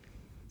soccer.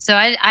 So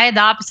I had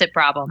the opposite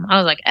problem.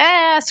 I was like,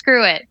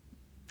 screw it.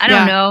 I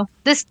don't know.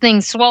 This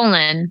thing's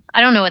swollen. I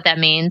don't know what that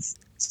means.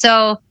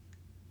 So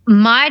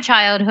my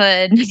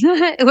childhood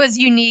was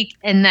unique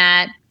in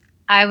that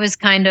I was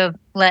kind of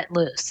let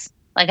loose.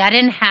 Like I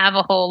didn't have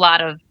a whole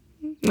lot of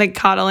like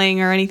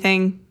coddling or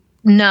anything.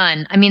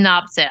 None. I mean the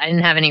opposite. I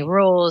didn't have any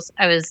rules.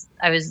 I was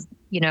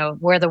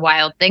where the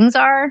wild things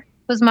are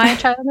was my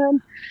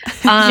childhood.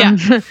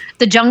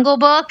 The Jungle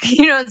Book,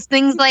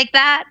 things like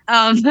that.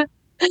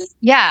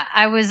 Yeah,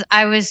 I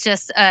was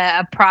just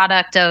a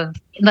product of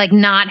like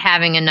not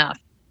having enough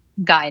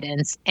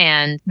guidance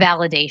and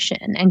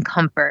validation and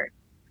comfort.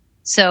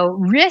 So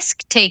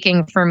risk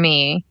taking for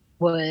me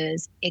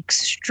was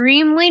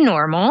extremely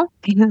normal.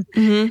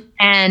 Mm-hmm.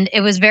 And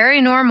it was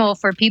very normal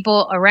for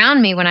people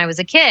around me when I was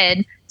a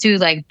kid to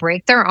like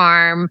break their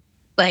arm.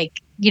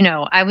 Like,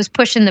 I was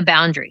pushing the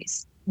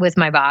boundaries with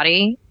my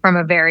body from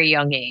a very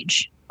young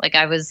age. Like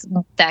I was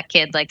that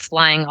kid like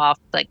flying off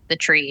like the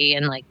tree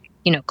and like,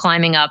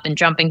 climbing up and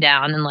jumping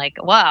down and like,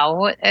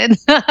 wow.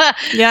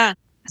 Yeah.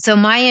 So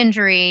my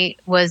injury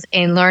was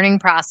a learning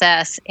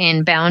process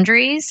in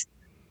boundaries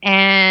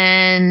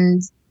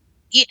and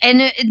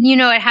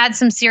it had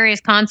some serious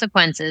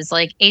consequences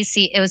like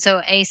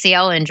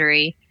ACL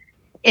injury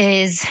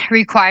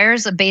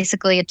requires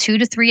basically a 2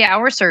 to 3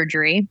 hour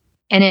surgery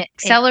and it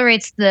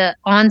accelerates the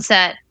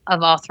onset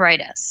of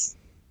arthritis.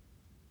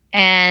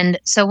 And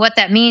so what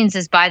that means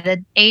is by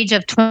the age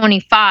of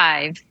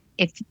 25,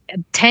 if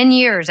 10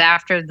 years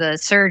after the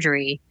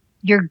surgery,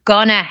 you're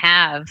gonna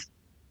have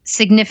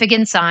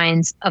significant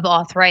signs of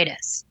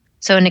arthritis.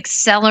 So an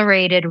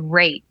accelerated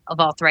rate of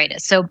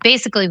arthritis. So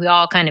basically we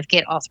all kind of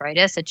get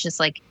arthritis. It's just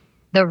like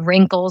the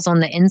wrinkles on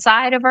the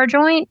inside of our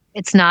joint.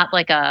 It's not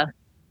like a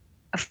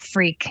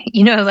freak,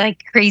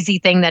 like crazy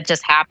thing that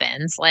just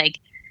happens. Like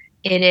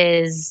it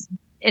is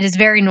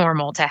very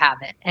normal to have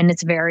it. And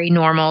it's very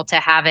normal to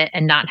have it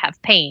and not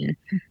have pain.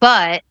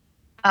 But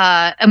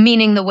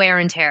meaning the wear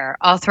and tear.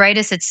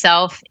 Arthritis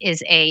itself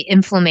is a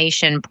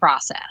inflammation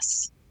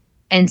process.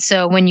 And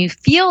so when you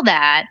feel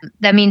that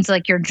means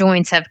like your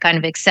joints have kind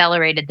of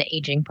accelerated the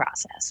aging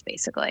process,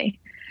 basically.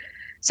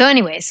 So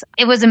anyways,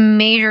 it was a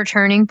major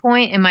turning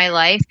point in my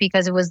life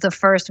because it was the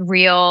first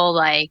real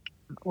like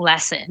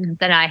lesson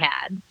that I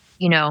had.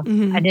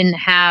 Mm-hmm. I didn't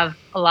have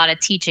a lot of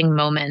teaching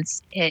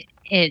moments. It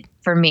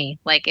for me,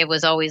 like it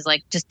was always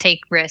like just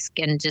take risk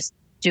and just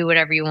do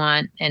whatever you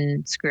want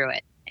and screw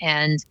it.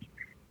 And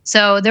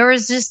so there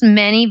was just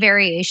many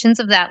variations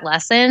of that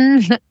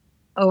lesson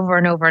over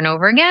and over and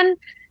over again.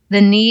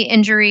 The knee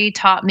injury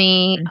taught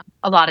me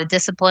a lot of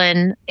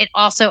discipline. It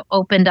also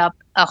opened up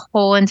a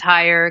whole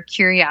entire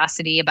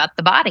curiosity about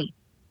the body.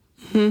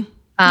 Mm-hmm.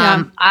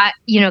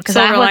 Because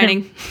silver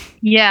lining.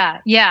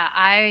 I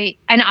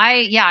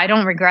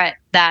don't regret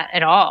that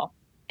at all.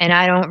 And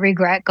I don't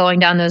regret going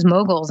down those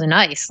moguls in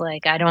ice.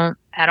 Like I don't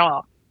at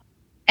all.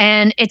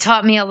 And it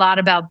taught me a lot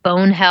about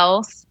bone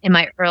health in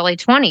my early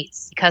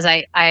 20s because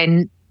I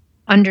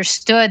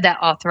understood that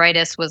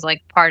arthritis was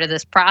like part of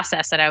this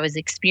process that I was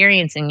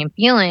experiencing and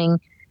feeling.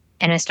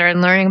 And I started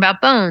learning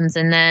about bones.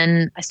 And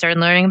then I started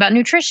learning about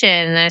nutrition.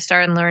 And then I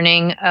started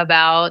learning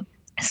about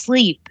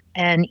sleep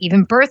and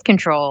even birth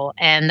control.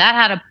 And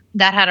that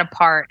had a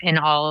part in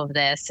all of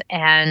this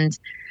and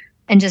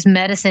just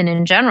medicine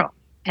in general.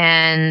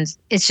 And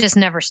it's just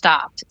never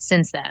stopped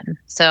since then.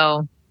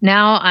 So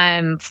now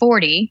I'm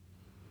 40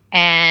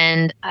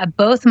 and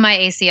both my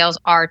ACLs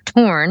are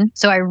torn.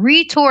 So I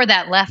retore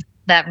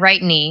that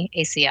right knee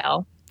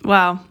ACL.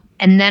 Wow.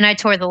 And then I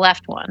tore the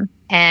left one.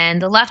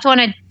 And the left one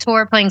I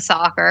tore playing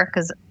soccer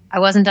because I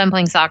wasn't done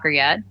playing soccer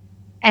yet.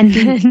 And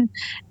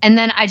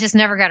then I just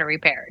never got it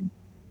repaired.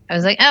 I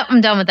was like, oh,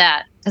 I'm done with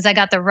that. Because I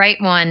got the right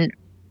one.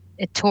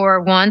 It tore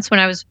once when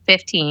I was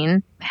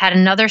 15, had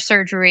another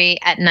surgery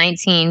at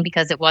 19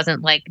 because it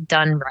wasn't like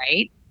done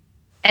right.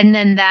 And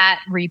then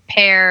that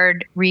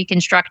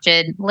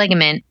reconstructed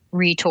ligament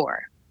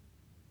retore.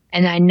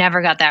 And I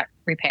never got that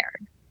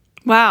repaired.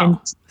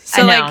 Wow.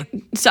 So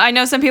I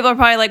know some people are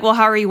probably like, well,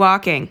 how are you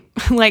walking?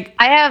 Like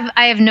I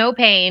have no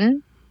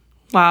pain.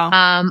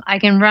 Wow. I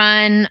can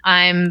run.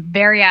 I'm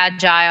very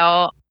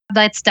agile.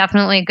 That's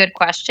definitely a good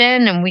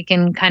question. And we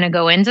can kind of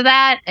go into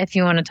that if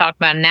you want to talk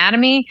about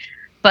anatomy.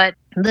 But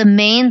the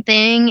main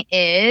thing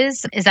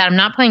is that I'm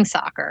not playing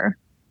soccer.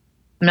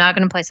 I'm not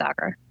going to play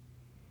soccer.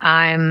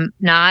 I'm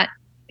not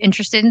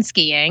interested in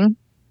skiing.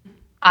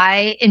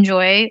 I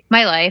enjoy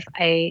my life.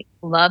 I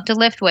love to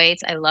lift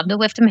weights. I love to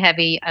lift them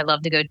heavy. I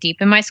love to go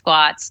deep in my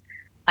squats.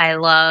 I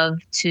love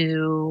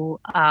to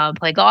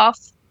play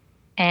golf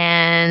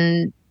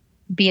and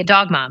be a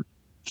dog mom.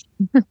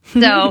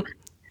 So,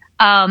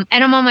 and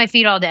I'm on my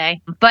feet all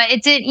day. But I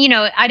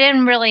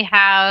didn't really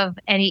have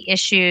any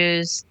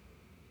issues.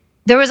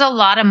 There was a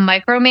lot of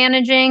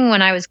micromanaging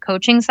when I was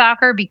coaching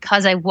soccer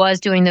because I was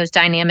doing those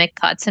dynamic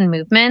cuts and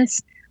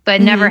movements, but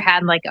never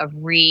had like a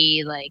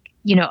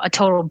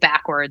total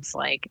backwards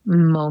like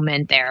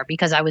moment there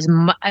because I was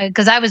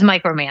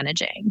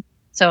micromanaging.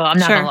 So I'm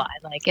not gonna lie,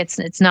 like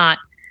it's not.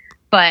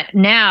 But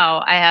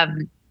now I have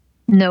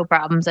no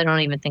problems. I don't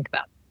even think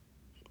about it.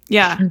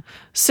 Yeah.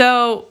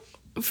 So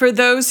for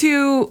those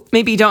who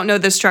maybe don't know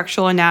the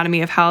structural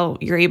anatomy of how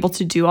you're able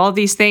to do all of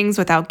these things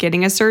without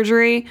getting a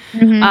surgery,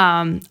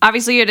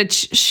 obviously you had to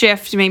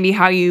shift maybe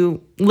how you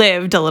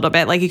lived a little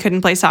bit, like you couldn't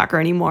play soccer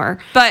anymore.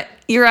 But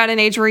you're at an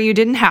age where you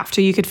didn't have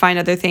to. You could find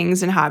other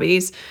things and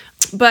hobbies.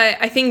 But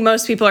I think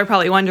most people are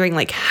probably wondering,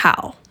 like,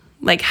 how?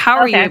 Like, how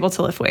are you able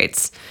to lift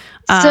weights?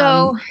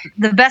 So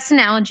the best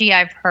analogy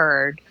I've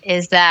heard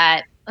is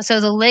that,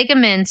 so the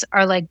ligaments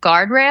are like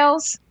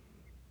guardrails.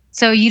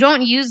 So you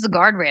don't use the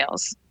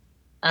guardrails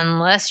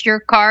unless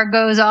your car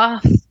goes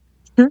off,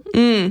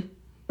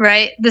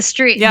 right? The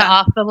street,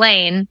 off the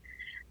lane.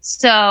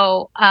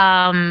 So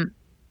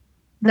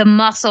the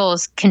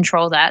muscles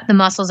control that. The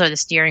muscles are the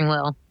steering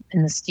wheel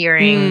and the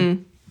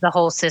steering the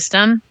whole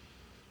system.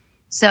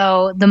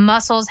 So the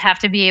muscles have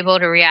to be able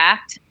to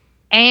react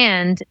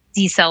and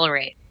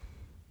decelerate.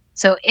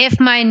 So if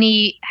my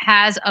knee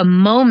has a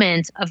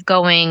moment of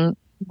going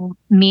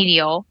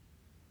medial,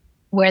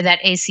 where that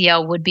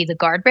ACL would be the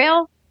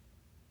guardrail,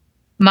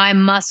 my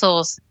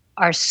muscles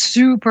are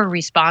super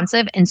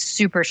responsive and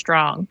super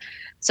strong.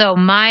 So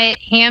my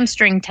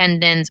hamstring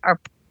tendons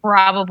are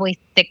probably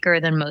thicker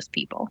than most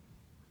people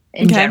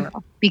in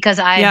general because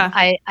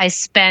I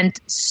spent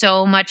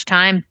so much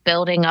time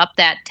building up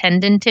that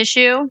tendon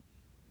tissue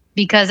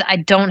because I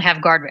don't have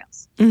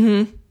guardrails.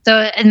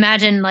 So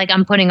imagine like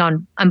I'm putting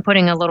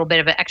a little bit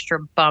of an extra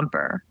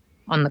bumper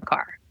on the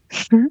car.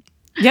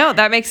 Yeah,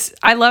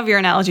 I love your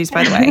analogies,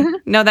 by the way.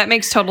 No, that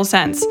makes total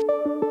sense.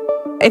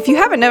 If you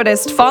haven't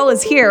noticed, fall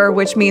is here,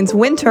 which means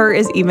winter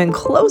is even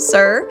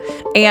closer.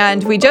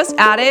 And we just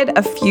added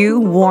a few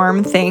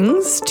warm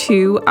things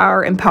to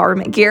our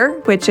empowerment gear,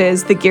 which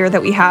is the gear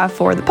that we have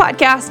for the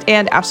podcast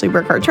and Ashley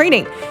Burkhardt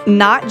training.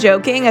 Not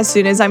joking, as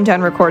soon as I'm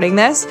done recording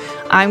this,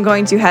 I'm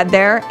going to head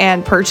there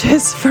and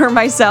purchase for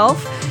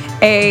myself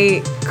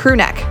a crew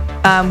neck,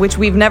 which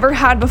we've never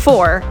had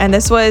before. And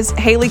this was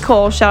Haley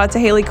Cole. Shout out to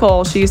Haley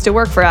Cole. She used to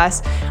work for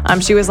us.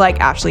 She was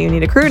like, Ashley, you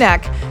need a crew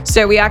neck.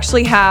 So we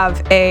actually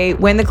have a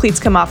When the Cleats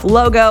Come Off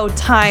logo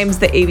times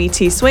the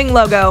ABT Swing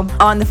logo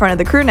on the front of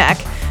the crew neck,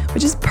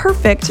 which is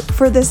perfect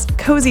for this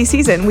cozy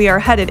season we are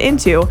headed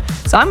into.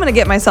 So I'm going to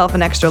get myself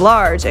an extra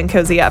large and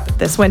cozy up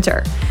this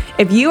winter.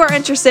 If you are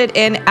interested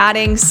in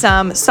adding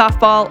some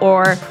softball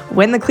or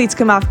When the Cleats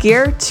Come Off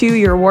gear to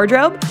your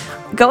wardrobe,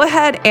 go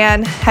ahead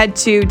and head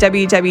to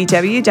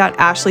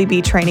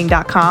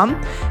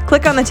www.ashleybtraining.com.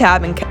 Click on the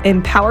tab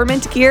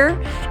Empowerment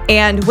Gear.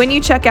 And when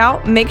you check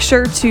out, make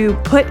sure to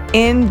put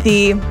in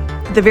the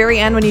very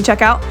end when you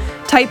check out,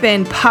 type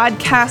in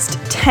podcast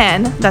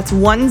 10. That's 10,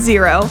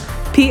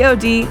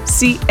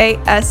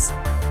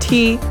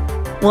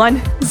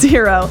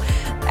 podcast10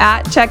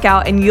 at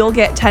checkout, and you'll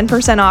get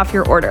 10% off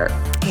your order.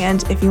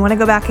 And if you want to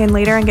go back in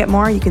later and get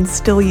more, you can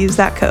still use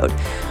that code.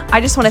 I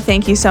just want to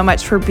thank you so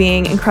much for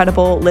being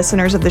incredible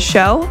listeners of the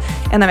show.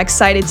 And I'm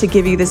excited to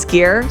give you this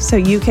gear so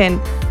you can,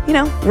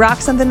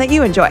 rock something that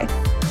you enjoy.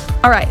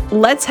 All right,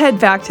 let's head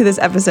back to this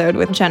episode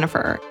with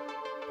Jennifer.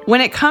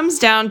 When it comes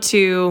down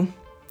to,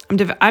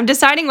 I'm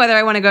deciding whether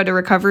I want to go to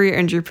recovery or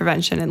injury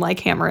prevention and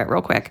hammer it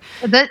real quick.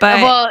 They're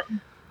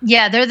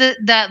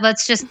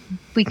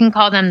we can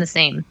call them the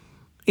same.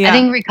 Yeah. I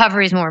think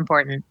recovery is more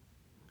important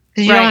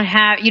because you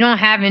don't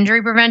have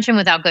injury prevention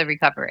without good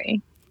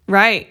recovery.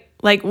 Right.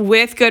 Like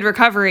with good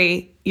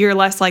recovery, you're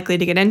less likely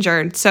to get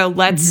injured. So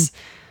let's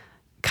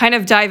kind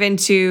of dive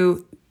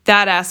into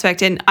that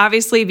aspect. And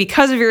obviously,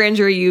 because of your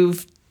injury,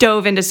 you've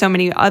dove into so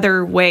many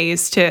other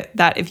ways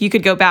that if you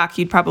could go back,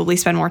 you'd probably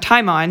spend more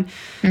time on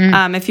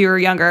if you were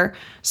younger.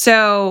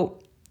 So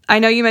I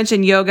know you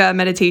mentioned yoga,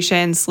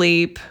 meditation,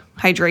 sleep,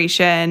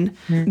 hydration.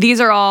 These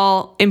are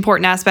all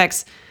important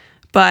aspects,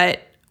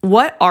 but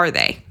what are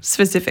they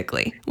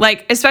specifically?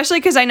 Especially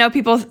because I know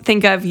people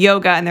think of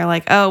yoga and they're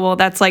like, oh, well,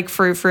 that's like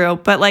frou-frou.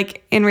 But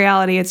in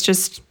reality, it's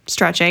just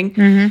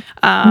stretching,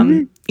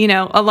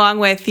 along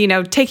with,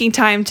 taking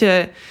time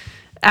to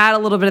add a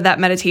little bit of that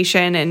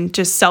meditation and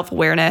just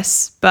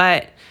self-awareness.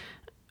 But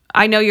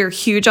I know you're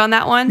huge on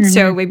that one.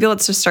 So maybe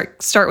let's just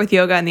start with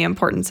yoga and the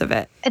importance of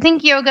it. I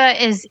think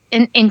yoga is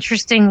an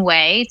interesting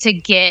way to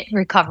get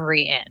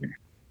recovery in.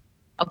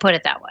 I'll put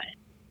it that way.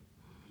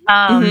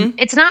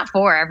 It's not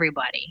for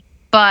everybody,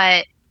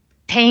 but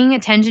paying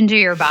attention to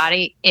your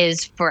body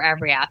is for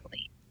every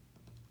athlete.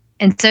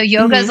 And so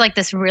yoga is like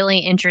this really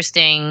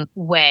interesting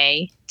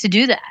way to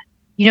do that.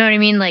 You know what I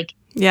mean? Like,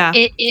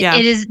 it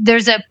is,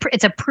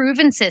 it's a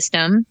proven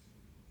system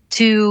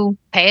to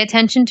pay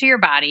attention to your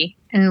body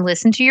and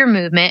listen to your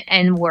movement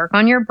and work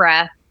on your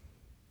breath.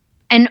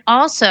 And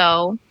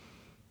also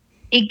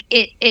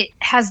it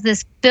has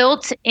this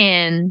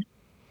built-in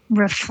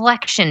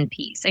reflection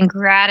piece and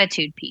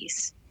gratitude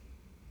piece.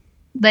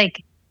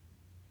 Like,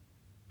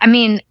 I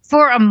mean,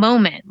 for a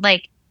moment,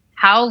 like,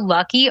 how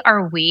lucky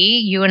are we,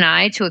 you and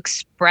I, to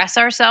express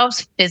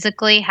ourselves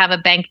physically, have a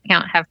bank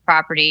account, have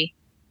property,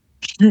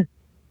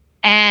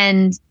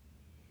 and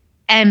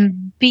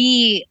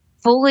be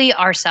fully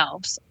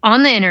ourselves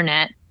on the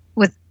internet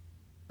with,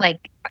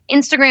 like,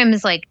 Instagram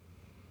is like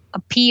a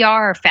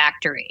PR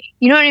factory.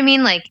 You know what I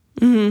mean? Like,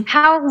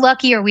 how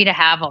lucky are we to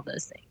have all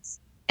those things?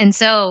 And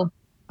so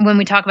when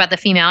we talk about the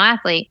female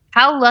athlete,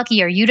 how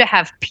lucky are you to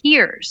have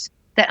peers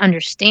that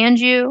understand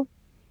you,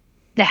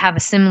 that have a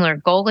similar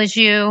goal as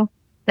you,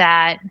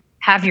 that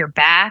have your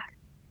back?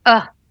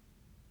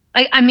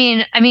 I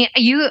mean,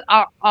 you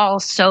are all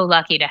so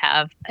lucky to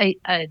have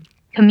a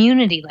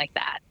community like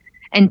that,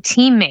 and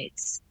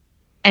teammates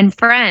and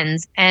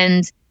friends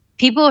and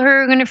people who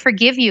are going to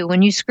forgive you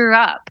when you screw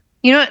up.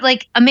 You know,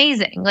 like,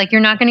 amazing. Like,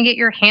 you're not going to get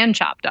your hand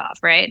chopped off,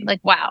 right?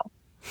 Like, wow.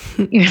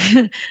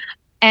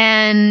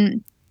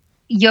 And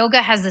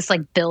yoga has this,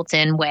 like,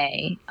 built-in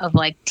way of,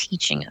 like,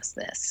 teaching us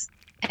this,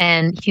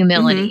 and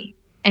humility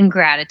and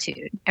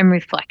gratitude and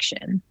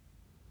reflection.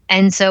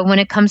 And so when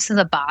it comes to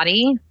the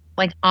body,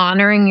 like,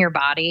 honoring your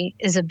body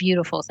is a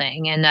beautiful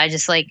thing. And I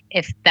just, like,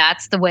 if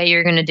that's the way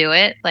you're going to do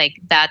it, like,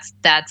 that's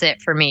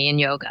it for me in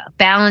yoga.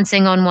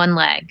 Balancing on one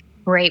leg,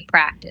 great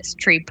practice.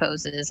 Tree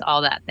poses,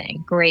 all that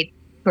thing. Great.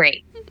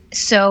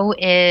 So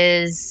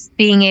is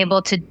being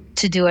able to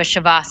do a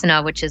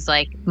shavasana, which is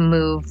like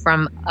move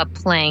from a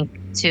plank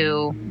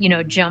to, you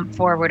know, jump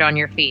forward on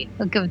your feet.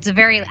 It's a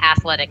very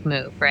athletic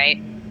move,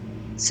 right?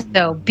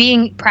 So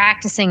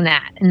practicing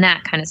that and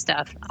that kind of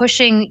stuff,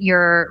 pushing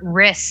your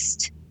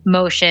wrist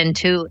motion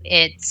to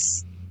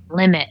its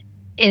limit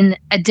in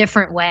a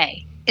different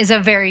way is a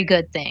very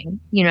good thing,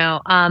 you know?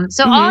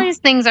 So all these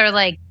things are,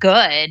 like,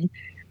 good,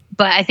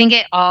 but I think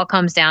it all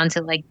comes down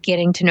to, like,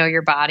 getting to know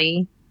your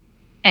body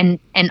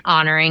and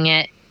honoring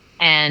it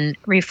and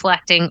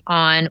reflecting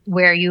on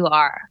where you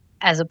are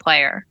as a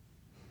player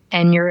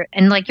and your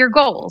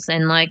goals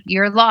and, like,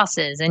 your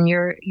losses and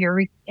your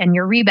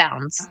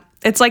rebounds.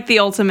 It's like the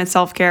ultimate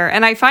self-care.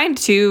 And I find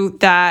too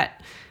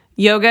that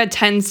yoga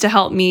tends to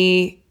help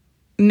me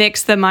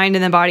mix the mind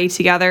and the body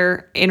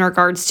together in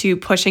regards to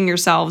pushing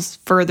yourselves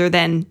further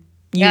than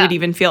you would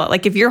even feel it.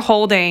 Like, if you're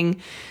holding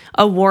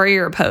a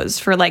warrior pose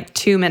for like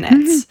 2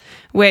 minutes,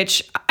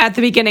 which at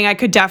the beginning I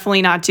could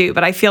definitely not do,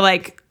 but I feel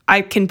like I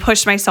can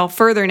push myself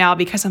further now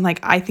because I'm like,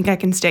 I think I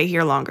can stay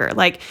here longer.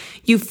 Like,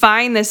 you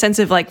find this sense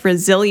of, like,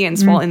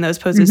 resilience while in those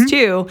poses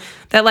too,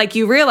 that, like,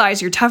 you realize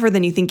you're tougher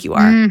than you think you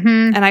are.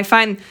 And I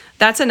find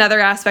that's another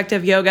aspect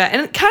of yoga,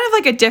 and kind of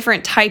like a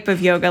different type of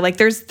yoga. Like,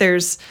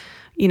 there's,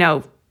 you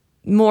know,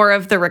 more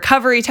of the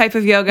recovery type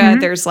of yoga.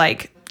 There's,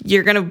 like,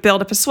 you're going to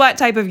build up a sweat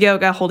type of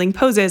yoga, holding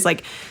poses.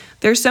 Like,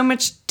 there's so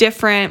much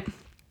different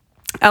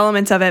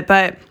elements of it,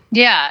 but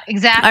yeah,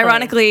 exactly.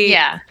 Ironically,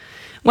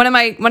 one of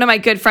my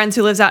good friends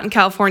who lives out in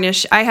California,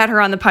 I had her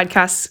on the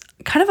podcast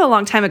kind of a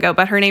long time ago,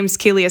 but her name's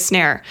Kelia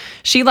Snare.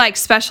 She, like,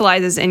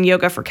 specializes in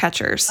yoga for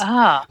catchers,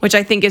 which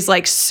I think is,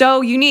 like,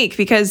 so unique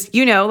because,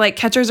 you know, like,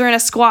 catchers are in a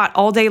squat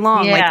all day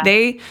long.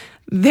 Like,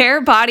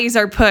 their bodies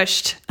are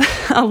pushed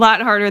a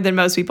lot harder than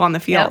most people on the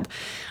field.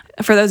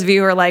 For those of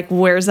you who are like,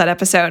 where's that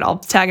episode? I'll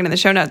tag it in the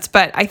show notes.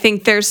 But I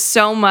think there's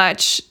so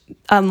much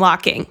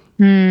unlocking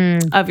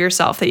of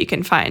yourself that you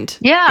can find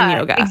in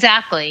yoga.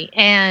 Exactly.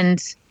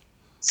 And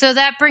so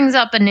that brings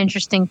up an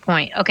interesting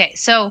point. Okay,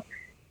 so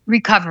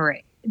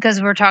recovery, because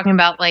we're talking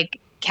about, like,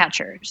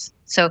 catchers.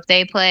 So if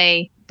they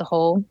play the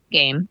whole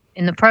game,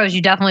 in the pros,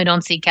 you definitely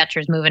don't see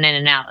catchers moving in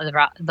and out of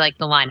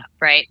the lineup,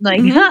 right? Like,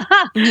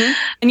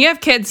 and you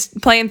have kids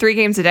playing 3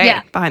 games a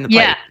day behind the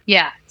plate.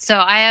 Yeah. So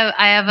I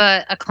have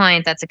a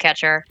client that's a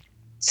catcher.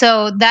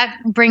 So that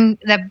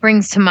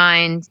brings to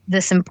mind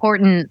this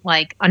important,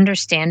 like,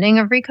 understanding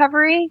of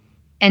recovery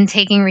and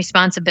taking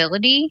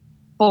responsibility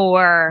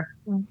for,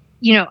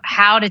 you know,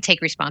 how to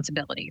take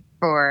responsibility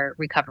for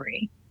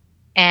recovery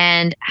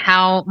and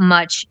how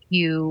much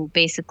you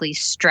basically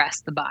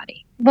stress the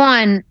body.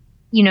 One,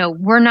 you know,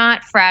 we're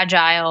not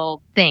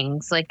fragile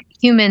things. Like,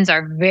 humans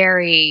are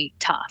very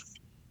tough.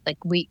 Like,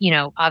 we, you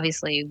know,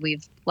 obviously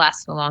we've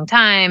lasted a long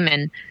time,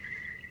 and,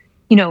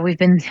 you know,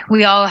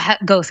 we all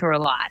go through a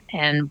lot,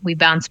 and we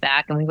bounce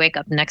back and we wake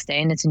up the next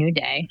day and it's a new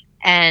day.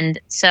 And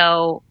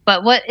so,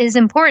 but what is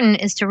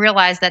important is to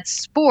realize that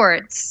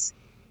sports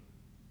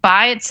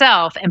by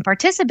itself and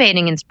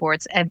participating in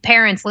sports, and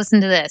parents, listen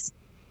to this,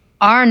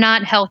 are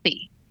not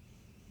healthy.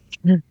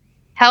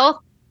 Health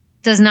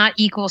does not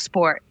equal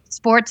sport.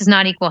 Sport does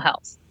not equal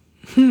health.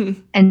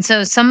 And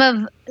so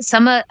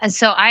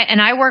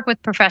I work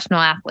with professional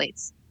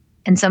athletes,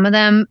 and some of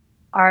them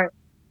are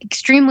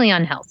extremely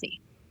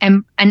unhealthy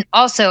and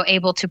also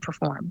able to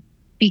perform.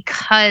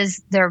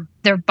 because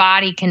their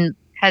body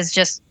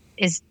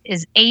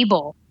is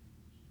able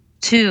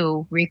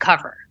to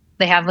recover.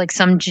 They have like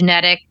some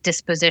genetic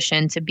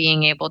disposition to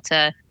being able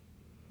to,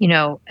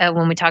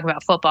 when we talk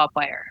about football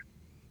player,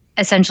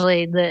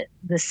 essentially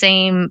the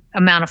same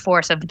amount of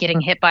force of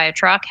getting hit by a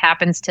truck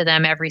happens to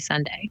them every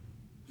Sunday.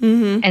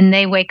 Mm-hmm. And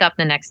they wake up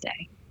the next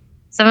day.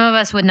 Some of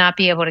us would not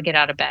be able to get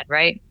out of bed,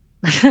 right?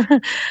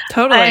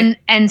 Totally.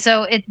 And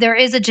so there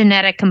is a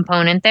genetic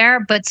component there,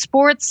 but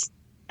sports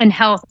and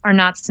health are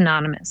not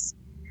synonymous.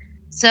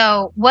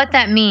 So what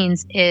that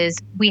means is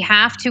we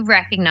have to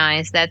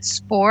recognize that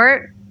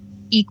sport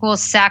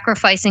equals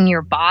sacrificing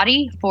your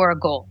body for a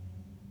goal.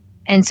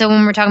 And so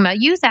when we're talking about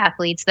youth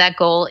athletes, that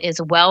goal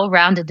is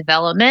well-rounded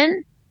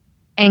development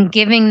and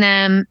giving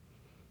them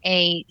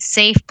a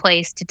safe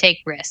place to take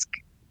risk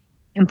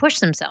and push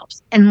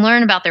themselves and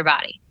learn about their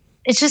body.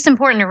 It's just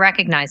important to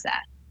recognize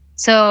that.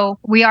 So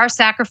we are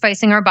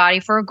sacrificing our body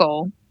for a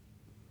goal,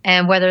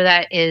 and whether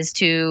that is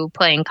to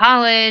play in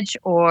college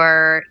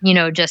or,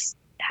 just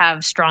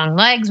have strong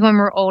legs when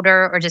we're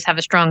older, or just have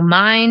a strong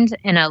mind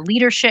and a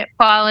leadership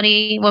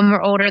quality when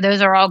we're older, those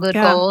are all good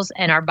goals.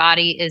 And our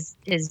body is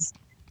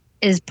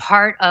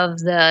part of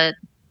the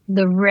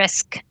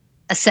risk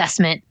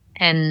assessment.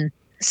 And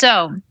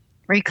so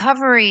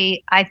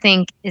recovery, I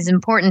think, is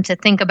important to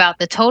think about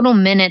the total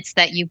minutes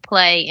that you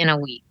play in a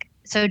week.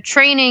 So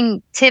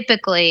training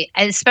typically,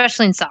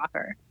 especially in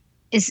soccer,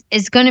 is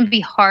going to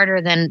be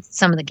harder than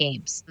some of the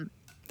games.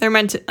 They're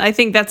meant to, I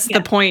think that's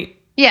the point.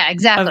 Yeah,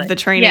 exactly. Of the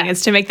training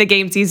is to make the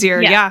games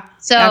easier. Yeah.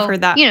 So, I've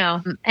heard that.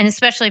 And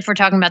especially if we're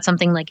talking about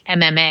something like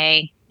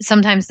MMA,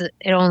 sometimes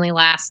it only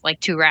lasts like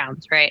 2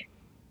 rounds, right?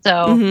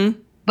 So,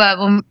 but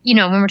when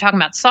we're talking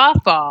about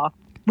softball,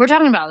 we're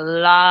talking about a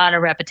lot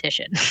of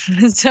repetition.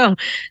 So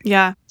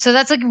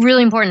that's like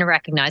really important to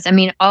recognize. I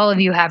mean, all of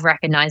you have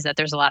recognized that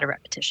there's a lot of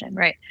repetition,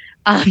 right?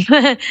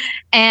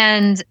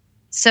 And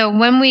so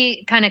when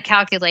we kind of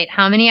calculate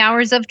how many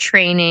hours of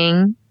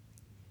training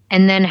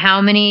and then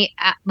how many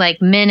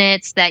like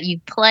minutes that you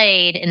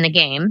played in the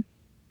game,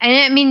 and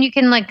I mean, you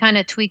can like kind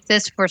of tweak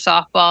this for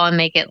softball and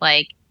make it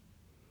like,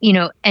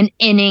 an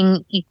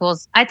inning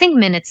equals, I think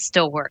minutes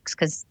still works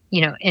because,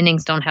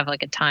 innings don't have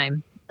like a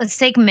time. Let's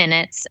take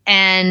minutes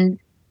and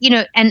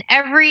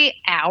every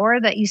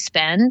hour that you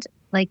spend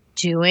like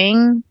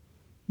doing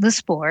the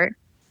sport,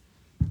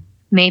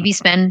 maybe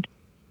spend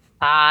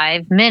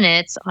 5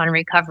 minutes on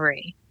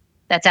recovery.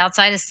 That's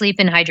outside of sleep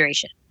and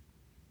hydration.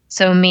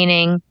 So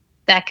meaning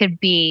that could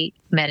be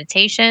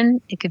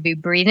meditation. It could be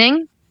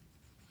breathing,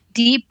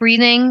 deep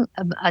breathing,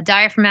 a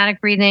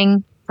diaphragmatic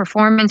breathing,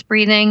 performance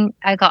breathing.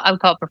 I would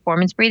call it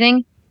performance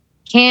breathing,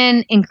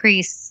 can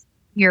increase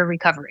your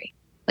recovery.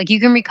 Like you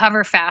can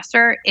recover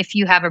faster if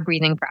you have a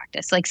breathing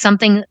practice, like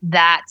something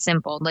that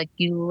simple. Like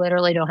you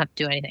literally don't have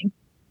to do anything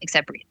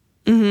except breathe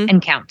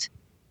and count.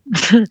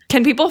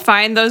 Can people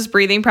find those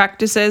breathing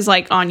practices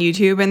like on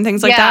YouTube and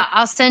things like that? Yeah,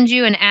 I'll send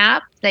you an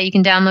app that you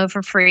can download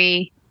for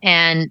free,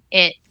 and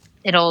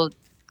it'll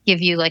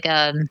give you like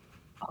a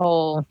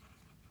whole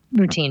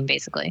routine,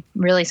 basically.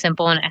 Really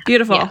simple and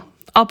beautiful. Yeah.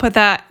 I'll put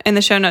that in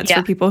the show notes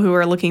for people who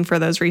are looking for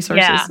those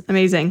resources. Yeah.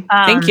 Amazing.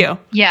 Thank you.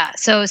 Yeah.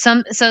 So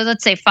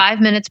let's say 5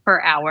 minutes per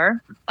hour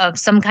of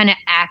some kind of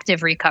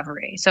active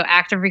recovery. So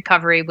active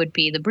recovery would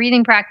be the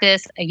breathing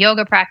practice, a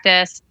yoga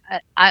practice.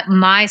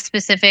 My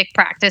specific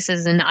practice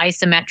is an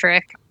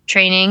isometric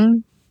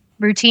training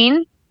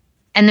routine.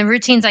 And the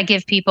routines I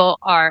give people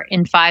are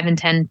in 5 and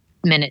 10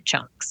 minute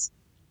chunks.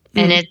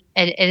 And it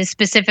is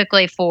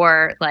specifically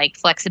for like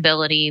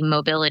flexibility,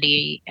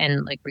 mobility,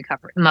 and like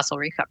recovery, muscle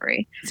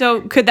recovery.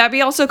 So could that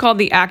be also called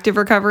the active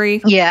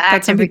recovery? Yeah, active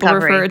that some people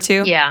recovery. refer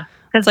to? Yeah.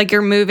 It's like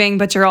you're moving,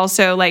 but you're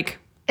also like...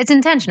 It's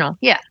intentional.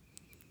 Yeah.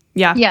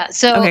 Yeah. Yeah.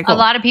 So okay, cool. A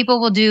lot of people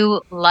will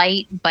do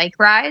light bike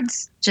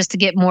rides just to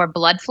get more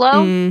blood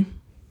flow.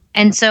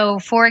 And so,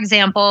 for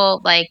example,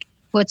 like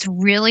what's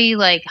really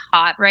like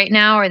hot right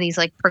now are these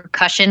like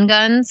percussion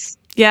guns.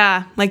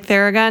 Yeah, like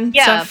Theragun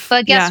stuff.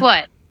 But guess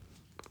what?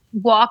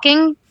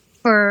 Walking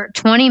for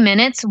 20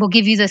 minutes will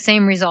give you the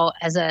same result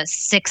as a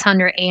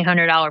 $600,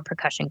 $800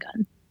 percussion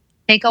gun.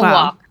 Take a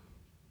walk,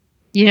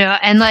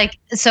 and like,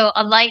 so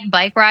a light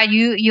bike ride,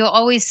 you'll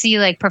always see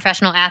like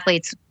professional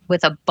athletes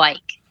with a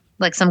bike,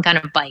 like some kind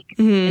of bike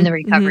in the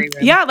recovery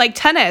room. Yeah, like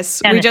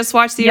tennis. We just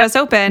watched the US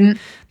Open.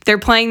 They're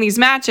playing these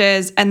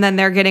matches and then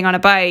they're getting on a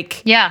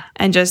bike. Yeah.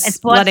 And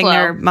just letting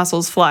their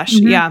muscles flush.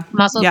 Yeah.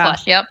 Muscles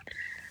flush. Yep.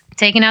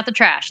 Taking out the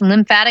trash.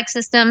 Lymphatic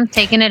system,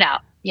 taking it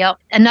out. Yep.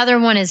 Another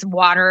one is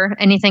water.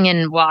 Anything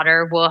in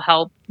water will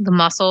help the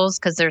muscles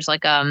because there's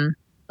like a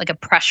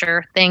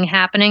pressure thing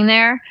happening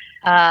there.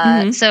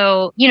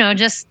 So,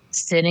 just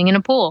sitting in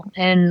a pool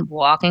and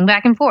walking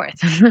back and forth,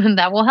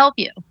 that will help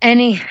you.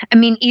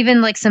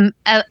 Even like some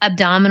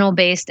abdominal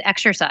based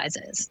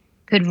exercises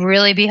could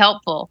really be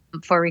helpful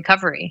for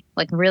recovery.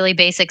 Like really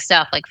basic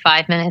stuff, like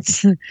 5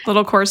 minutes.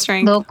 Little core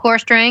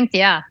strength.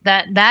 Yeah.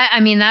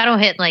 That'll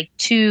hit like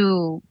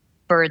 2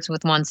 birds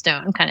with one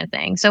stone kind of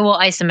thing. So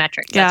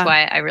isometrics. That's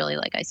why I really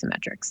like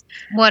isometrics.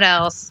 What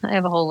else? I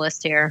have a whole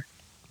list here.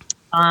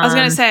 I was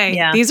going to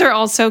say, these are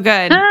all so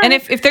good. And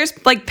if there's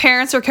like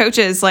parents or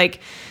coaches, like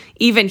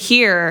even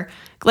here,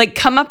 like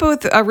come up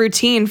with a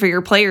routine for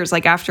your players,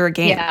 like after a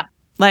game,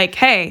 like,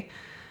 hey,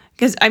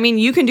 because I mean,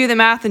 you can do the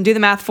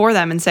math for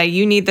them and say,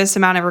 you need this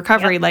amount of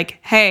recovery. Like,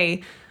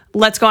 hey,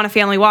 let's go on a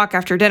family walk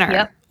after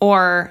dinner.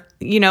 Or,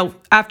 you know,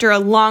 after a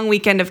long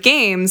weekend of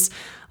games,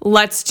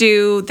 let's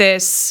do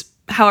this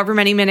however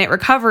many minute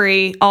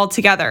recovery all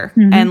together.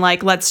 And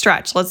like, let's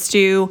stretch. Let's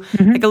do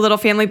like a little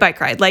family bike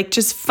ride. Like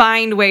just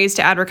find ways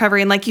to add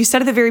recovery. And like you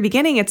said at the very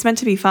beginning, it's meant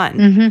to be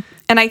fun.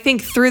 And I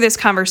think through this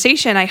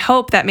conversation, I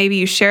hope that maybe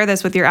you share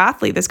this with your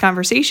athlete, this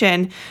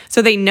conversation,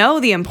 so they know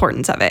the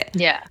importance of it.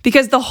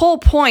 Because the whole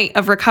point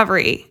of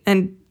recovery,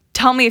 and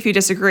tell me if you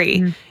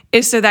disagree,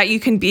 is so that you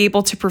can be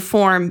able to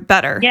perform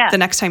better the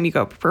next time you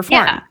go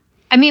perform.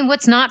 I mean,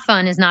 what's not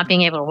fun is not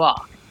being able to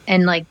walk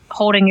and like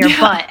holding your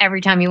butt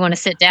every time you want to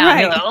sit down.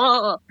 You're like,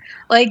 oh,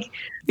 like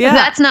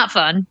that's not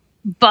fun.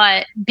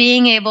 But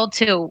being able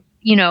to,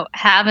 you know,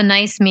 have a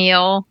nice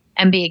meal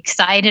and be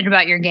excited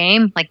about your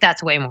game, like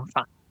that's way more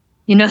fun.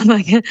 You know,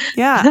 like it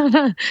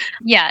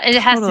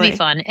has to be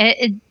fun.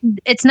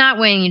 It's not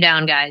weighing you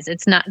down, guys.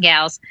 It's not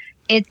gals.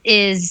 It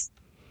is,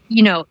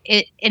 you know,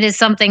 it is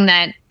something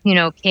that, you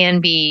know,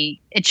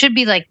 it should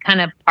be like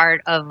kind of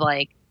part of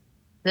like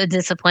the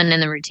discipline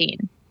and the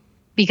routine.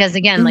 Because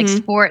again, like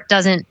sport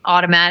doesn't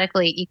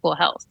automatically equal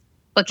health.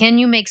 But can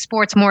you make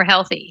sports more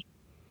healthy?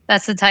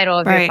 That's the title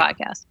of your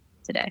podcast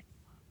today.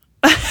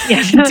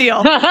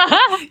 Deal.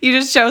 You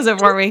just chose it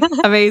for me.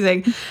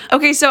 Amazing.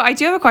 Okay, so I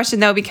do have a question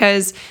though,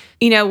 because,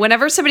 you know,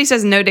 whenever somebody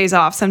says no days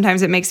off,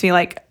 sometimes it makes me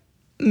like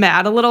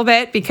mad a little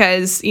bit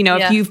because, you know,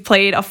 if you've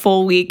played a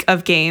full week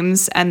of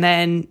games and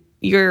then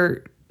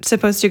you're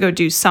supposed to go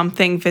do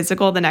something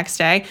physical the next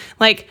day,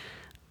 like,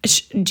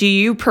 do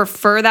you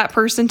prefer that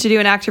person to do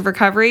an active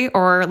recovery,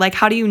 or like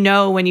how do you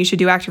know when you should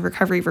do active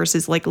recovery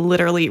versus like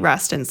literally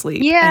rest and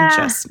sleep and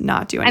just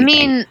not do anything? I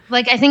mean,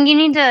 like I think you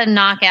need to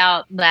knock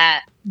out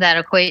that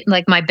equation,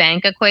 like my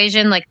bank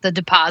equation, like the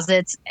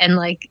deposits and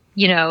like,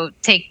 you know,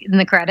 take in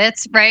the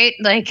credits, right?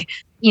 Like,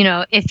 you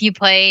know, if you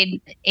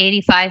played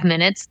 85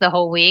 minutes the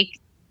whole week,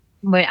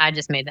 I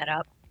just made that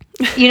up.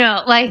 You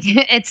know, like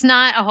it's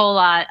not a whole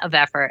lot of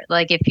effort.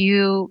 Like if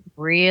you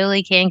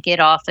really can't get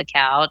off the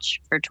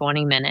couch for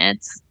 20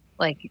 minutes,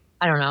 like,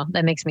 I don't know,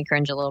 that makes me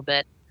cringe a little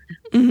bit.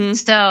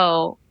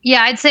 So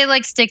yeah, I'd say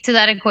like stick to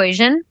that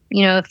equation,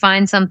 you know,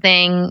 find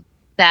something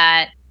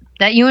that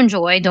you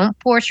enjoy. Don't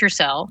force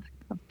yourself.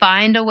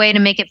 Find a way to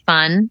make it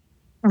fun.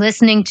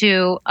 Listening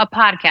to a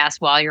podcast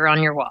while you're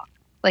on your walk,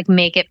 like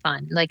make it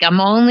fun. Like I'm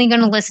only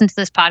going to listen to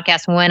this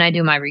podcast when I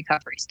do my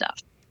recovery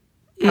stuff.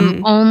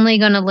 I'm only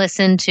going to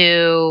listen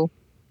to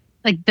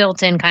like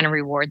built-in kind of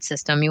reward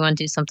system. You want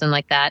to do something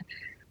like that.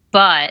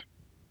 But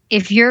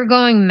if you're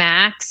going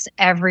max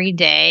every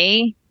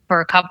day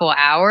for a couple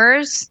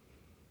hours,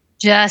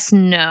 just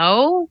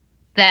know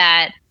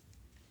that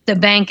the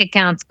bank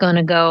account's going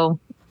to go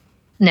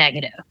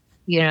negative.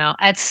 You know,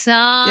 at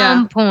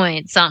some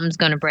point, something's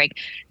going to break.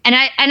 And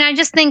I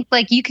just think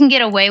like you can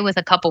get away with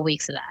a couple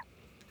weeks of that.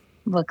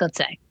 Look, let's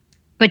say,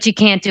 but you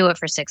can't do it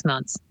for 6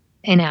 months.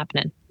 Ain't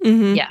happening.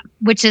 Yeah.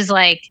 Which is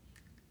like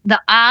the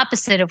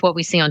opposite of what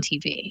we see on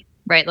TV,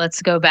 right?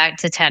 Let's go back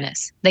to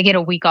tennis. They get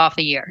a week off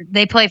a year.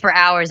 They play for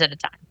hours at a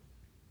time.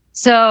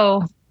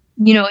 So,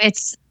 you know,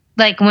 it's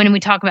like when we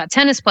talk about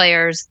tennis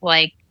players,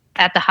 like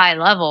at the high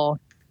level,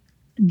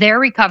 their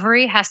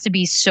recovery has to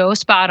be so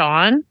spot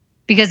on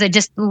because they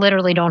just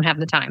literally don't have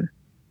the time.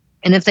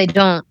 And if they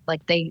don't,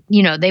 like they,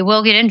 you know, they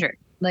will get injured.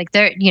 Like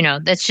they're, you know,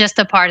 that's just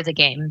a part of the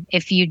game.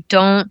 If you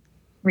don't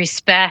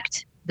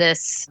respect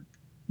this,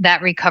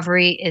 that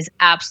recovery is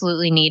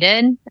absolutely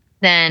needed,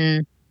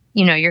 then,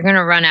 you know, you're going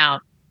to run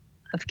out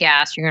of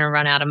gas. You're going to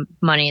run out of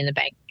money in the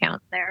bank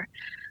account there.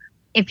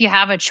 If you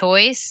have a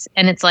choice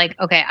and it's like,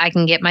 okay, I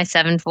can get my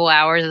 7 full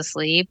hours of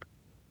sleep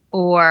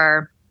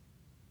or,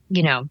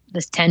 you know,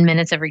 this 10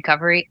 minutes of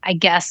recovery, I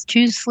guess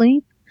choose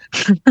sleep.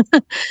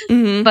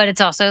 But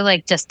it's also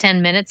like just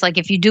 10 minutes. Like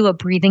if you do a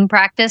breathing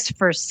practice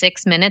for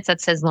 6 minutes,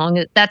 that's as long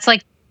as that's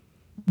like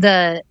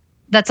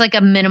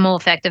a minimal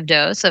effective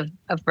dose of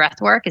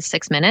breath work is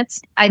 6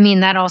 minutes. I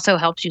mean, that also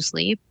helps you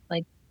sleep.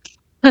 Like,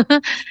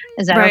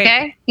 is that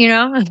okay? You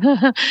know?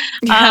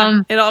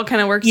 It all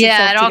kind of works.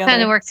 Yeah, it all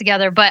kind of works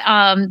together. But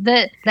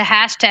the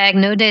hashtag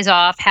no days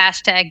off,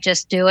 hashtag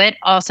just do it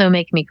also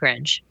make me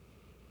cringe.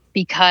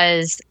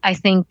 Because I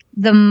think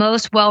the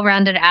most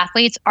well-rounded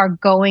athletes are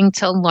going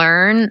to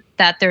learn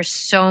that there's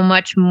so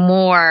much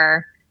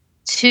more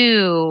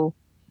to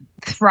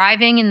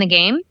thriving in the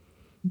game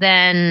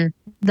than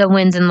the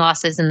wins and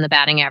losses and the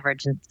batting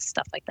average and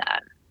stuff like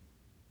that.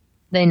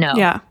 They know.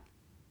 Yeah.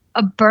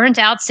 A burnt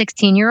out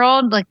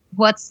 16-year-old, like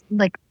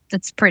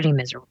that's pretty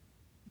miserable,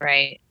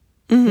 right?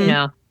 You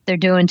know, they're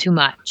doing too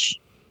much.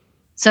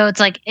 So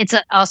it's like, it's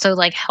also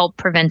like help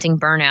preventing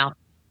burnout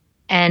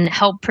and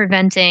help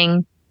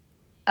preventing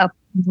a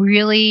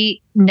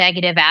really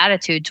negative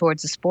attitude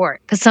towards the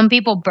sport. Because some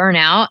people burn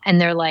out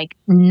and they're like,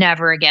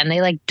 never again.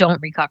 They like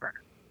don't recover.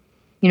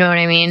 You know what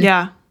I mean?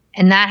 Yeah.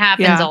 And that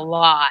happens a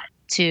lot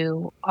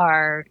to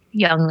our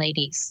young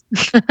ladies.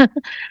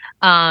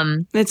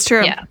 It's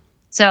true. Yeah.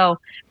 So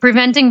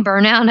preventing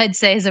burnout, I'd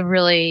say, is a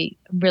really,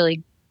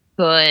 really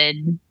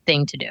good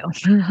thing to do.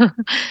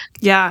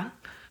 Yeah.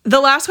 The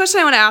last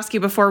question I want to ask you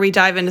before we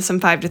dive into some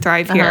 5 to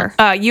Thrive here,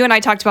 you and I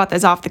talked about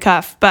this off the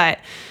cuff, but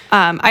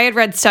I had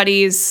read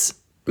studies.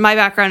 My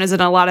background is in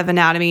a lot of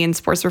anatomy and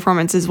sports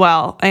performance as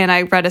well. And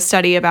I read a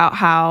study about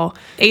how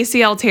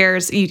ACL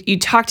tears, you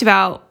talked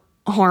about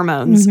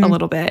hormones a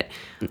little bit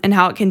and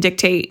how it can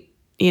dictate,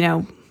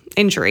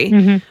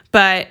 injury.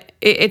 But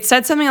it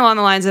said something along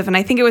the lines of, and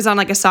I think it was on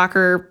like a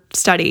soccer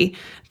study,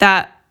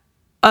 that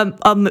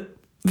a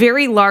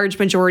very large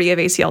majority of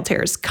ACL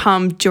tears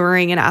come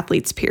during an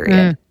athlete's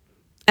period.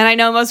 And I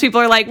know most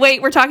people are like,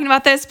 wait, we're talking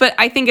about this, but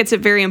I think it's a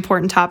very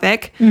important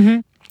topic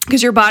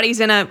because your body's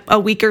in a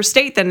weaker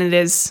state than it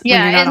is when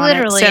you're not on it. Yeah, it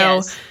literally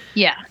is.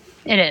 Yeah,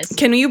 it is.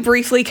 Can you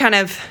briefly kind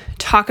of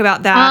talk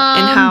about that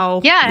and how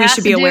we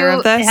should be aware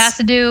of this? It has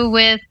to do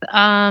with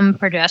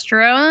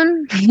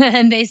progesterone.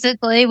 And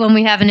basically, when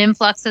we have an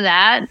influx of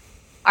that,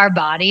 our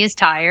body is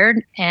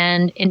tired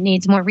and it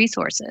needs more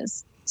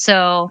resources.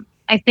 So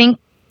I think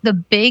the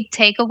big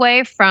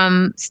takeaway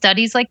from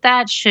studies like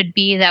that should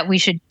be that we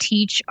should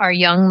teach our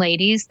young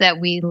ladies that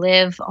we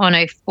live on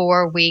a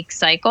 4-week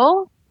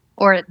cycle,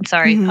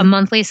 a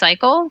monthly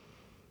cycle,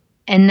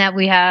 and that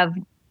we have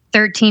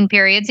 13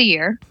 periods a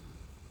year,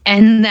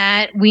 and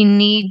that we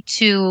need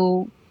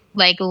to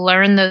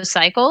learn those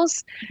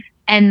cycles,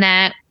 and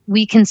that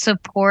we can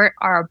support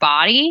our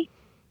body,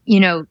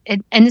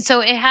 and so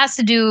it has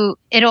to do,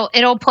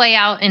 it'll play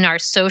out in our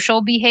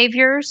social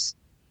behaviors.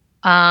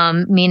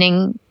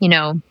 Meaning,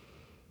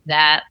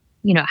 that,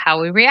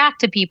 how we react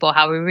to people,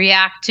 how we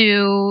react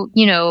to,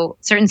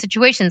 certain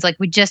situations,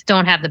 we just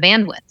don't have the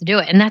bandwidth to do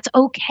it. And that's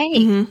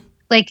okay.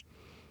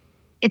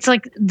 It's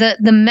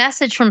the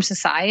message from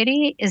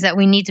society is that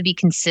we need to be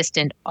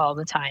consistent all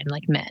the time,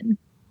 like men.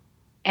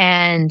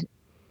 And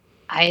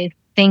I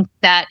think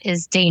that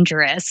is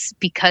dangerous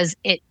because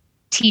it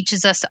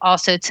teaches us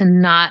also to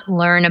not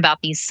learn about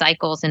these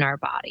cycles in our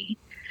body.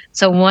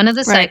 So one of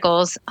the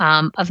cycles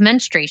of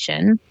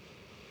menstruation,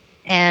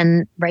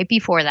 and right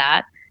before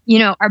that,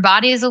 our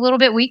body is a little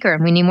bit weaker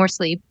and we need more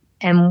sleep,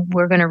 and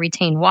we're going to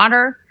retain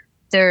water.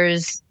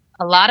 There's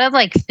a lot of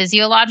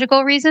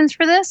physiological reasons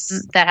for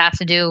this that have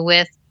to do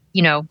with,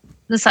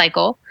 the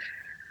cycle.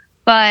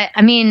 But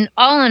I mean,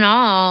 all in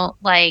all,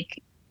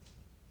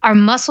 our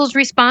muscles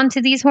respond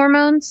to these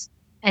hormones,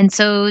 and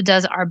so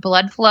does our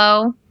blood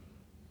flow,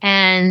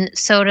 and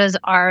so does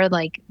our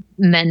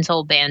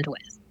mental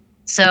bandwidth.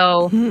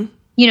 So,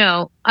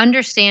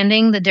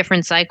 understanding the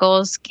different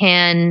cycles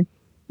can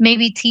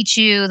maybe teach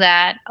you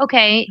that,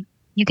 okay,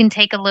 you can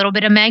take a little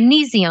bit of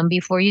magnesium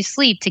before you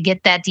sleep to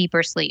get that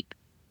deeper sleep,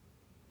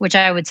 which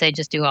I would say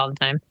just do all the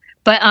time.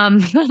 But,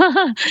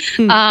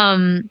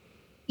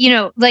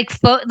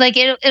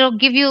 it'll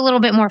give you a little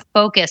bit more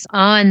focus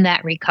on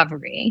that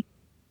recovery,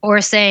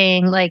 or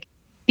saying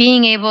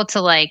being able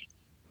to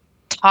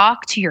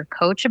talk to your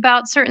coach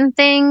about certain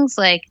things.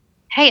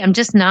 Hey, I'm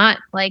just not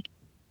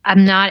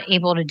I'm not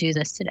able to do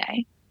this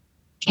today.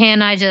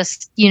 Can I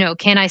just,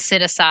 can I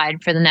sit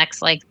aside for the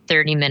next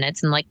 30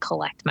 minutes and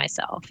collect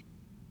myself?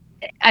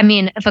 I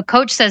mean, if a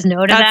coach says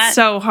no to that, that's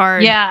so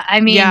hard. Yeah.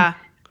 I mean,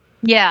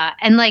 yeah.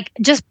 And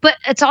but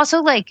it's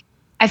also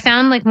I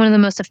found one of the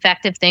most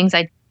effective things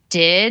I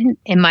did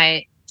in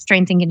my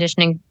strength and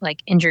conditioning,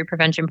 injury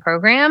prevention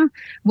program,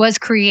 was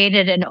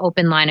created an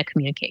open line of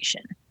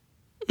communication.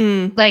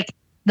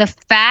 The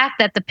fact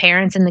that the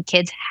parents and the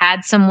kids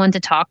had someone to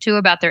talk to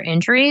about their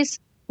injuries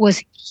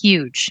was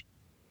huge.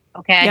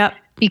 Okay. Yep.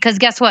 Because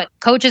guess what?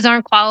 Coaches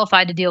aren't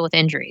qualified to deal with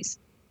injuries.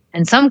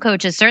 And some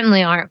coaches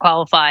certainly aren't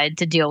qualified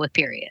to deal with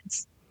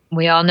periods.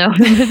 We all know.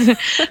 But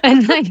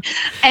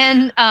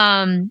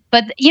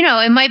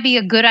it might be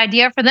a good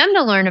idea for them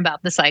to learn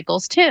about the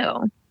cycles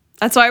too.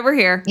 That's why we're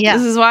here. Yeah.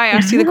 This is why I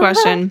asked you the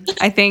question.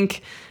 I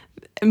think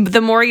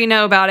the more you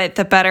know about it,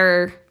 the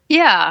better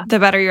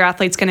your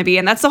athlete's going to be.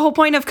 And that's the whole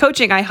point of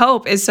coaching, I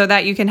hope, is so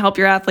that you can help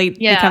your athlete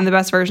become the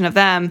best version of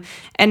them.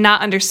 And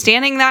not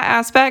understanding that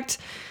aspect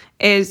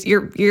is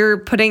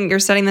you're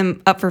setting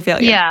them up for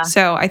failure. Yeah.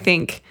 So I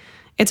think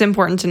it's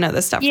important to know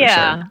this stuff for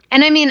sure.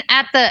 And I mean,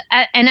 at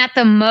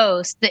the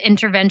most, the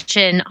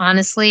intervention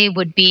honestly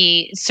would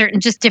be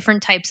just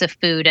different types of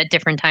food at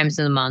different times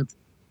of the month.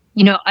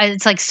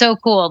 It's so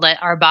cool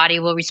that our body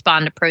will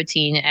respond to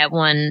protein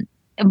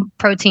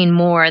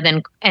more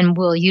than, and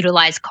will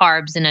utilize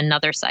carbs in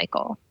another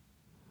cycle.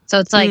 So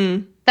it's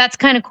that's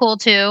kind of cool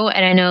too.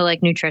 And I know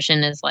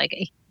nutrition is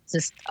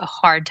just a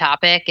hard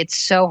topic. It's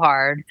so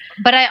hard.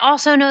 But I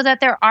also know that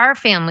there are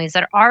families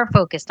that are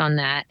focused on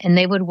that, and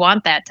they would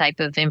want that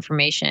type of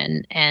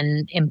information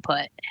and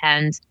input.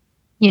 And,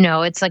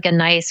 it's a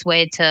nice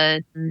way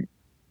to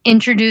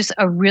introduce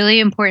a really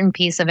important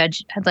piece of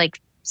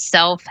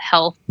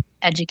self-help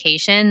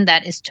education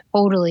that is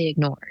totally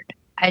ignored.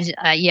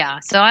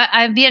 So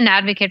I'd be an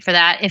advocate for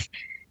that. If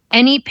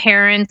any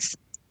parents,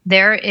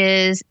 there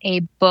is a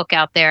book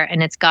out there,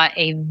 and it's got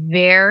a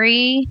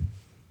very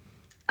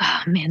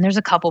oh man, there's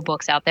a couple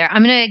books out there.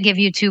 I'm going to give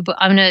you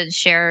I'm going to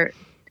share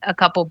a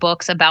couple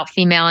books about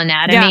female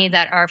anatomy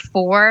that are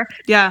for,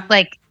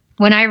 like,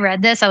 when I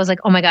read this, I was like,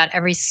 oh my God,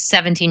 every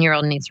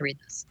 17-year-old needs to read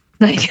this.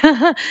 Like,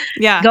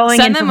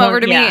 send them over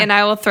to me and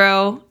I will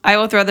throw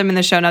them in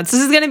the show notes.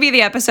 This is going to be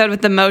the episode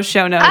with the most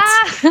show notes.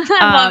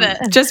 I love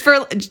it. Just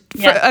for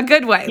a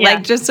good way,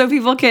 like just so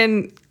people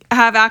can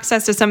have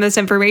access to some of this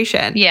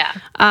information.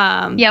 But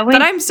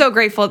I'm so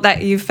grateful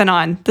that you've been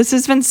on. This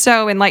has been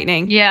so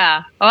enlightening.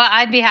 Yeah. Well,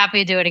 I'd be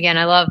happy to do it again.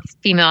 I love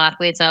female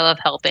athletes. And I love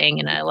helping,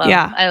 and I love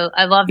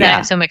I love that I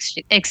have so much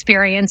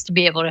experience to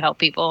be able to help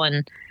people,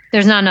 and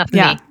there's not enough of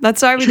me.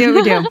 That's why we do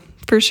what we do.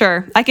 For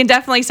sure. I can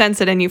definitely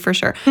sense it in you for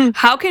sure.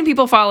 How can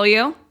people follow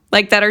you?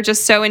 Like, that are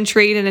just so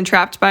intrigued and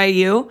entrapped by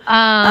you?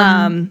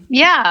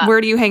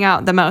 Where do you hang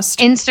out the most?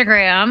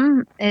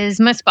 Instagram is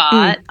my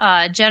spot.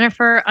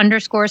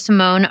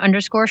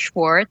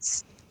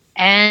 Jennifer_Simone_Schwartz.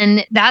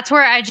 And that's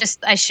where I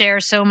share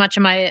so much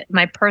of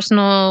my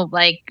personal,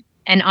 like,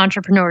 and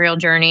entrepreneurial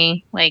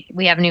journey. Like,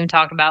 we haven't even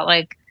talked about,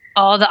 like,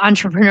 all the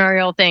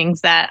entrepreneurial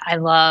things that I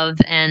love,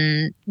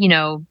 and, you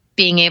know,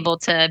 being able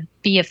to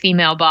be a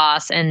female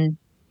boss and,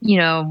 you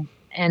know,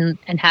 and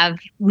have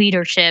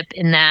leadership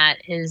in that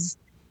is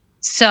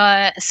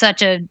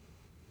such a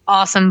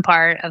awesome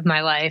part of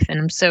my life, and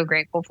I'm so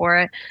grateful for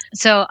it.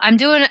 So I'm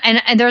doing,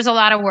 and there's a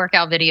lot of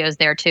workout videos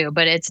there too,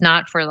 but it's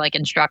not for like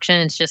instruction.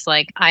 It's just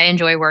like, I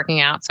enjoy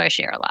working out, so I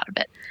share a lot of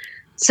it.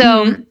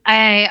 So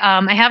I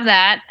have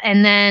that.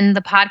 And then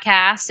the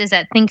podcast is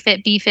at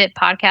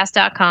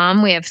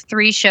thinkfitbefitpodcast.com. We have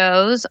 3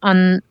 shows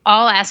on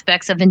all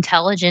aspects of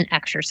intelligent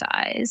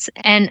exercise.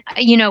 And,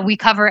 you know, we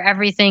cover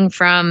everything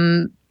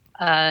from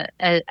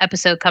an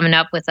episode coming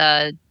up with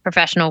a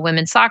professional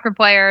women's soccer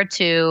player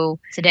to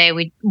today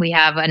we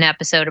have an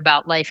episode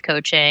about life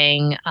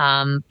coaching.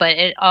 But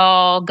it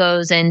all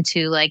goes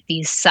into like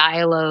these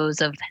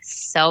silos of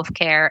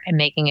self-care and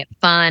making it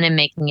fun and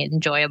making it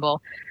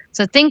enjoyable.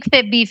 So Think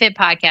Fit, Be Fit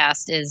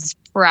podcast is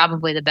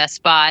probably the best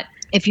spot.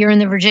 If you're in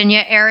the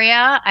Virginia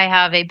area, I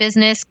have a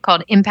business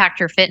called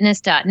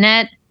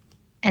impactyourfitness.net.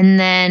 And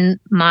then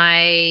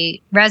my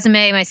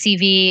resume, my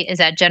CV is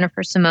at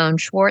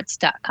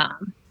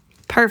jennifersimoneschwartz.com.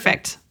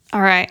 Perfect.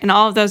 All right. And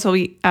all of those will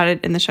be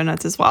added in the show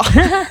notes as well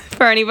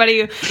for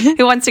anybody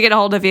who wants to get a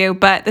hold of you.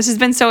 But this has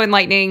been so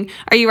enlightening.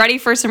 Are you ready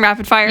for some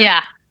rapid fire?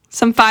 Yeah.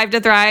 Some 5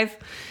 to Thrive?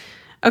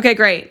 Okay,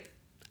 great.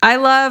 I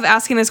love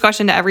asking this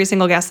question to every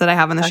single guest that I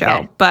have on the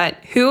show, but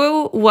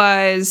who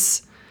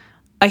was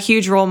a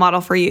huge role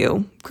model for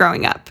you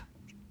growing up?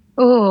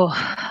 Oh,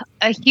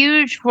 a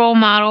huge role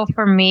model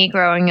for me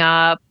growing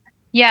up.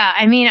 Yeah,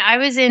 I mean, I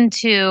was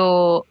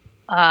into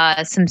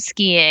some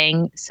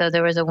skiing. So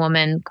there was a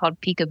woman called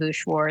Peekaboo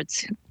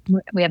Schwartz.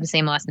 We have the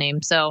same last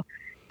name. So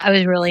I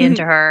was really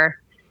into her.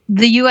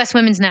 The U.S.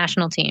 women's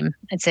national team,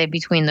 I'd say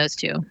between those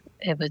two,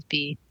 it would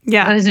be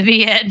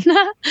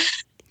it.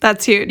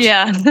 That's huge.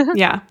 Yeah.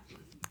 Yeah.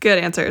 Good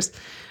answers.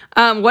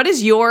 What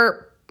is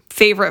your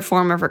favorite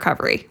form of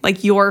recovery?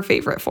 Like your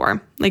favorite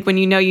form? Like when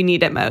you know you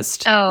need it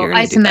most? Oh,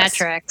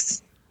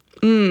 isometrics.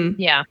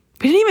 Yeah.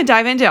 We didn't even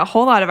dive into a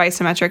whole lot of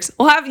isometrics.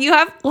 We'll have you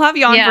on for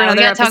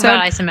another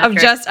episode of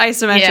just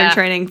isometric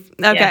training.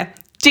 Okay. Yeah.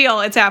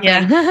 Deal. It's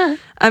happening. Yeah.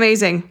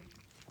 Amazing.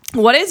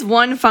 What is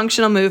one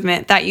functional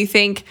movement that you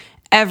think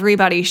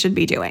everybody should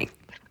be doing?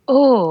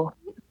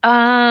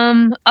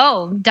 Diaphragm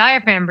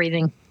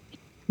breathing.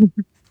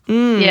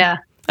 Yeah.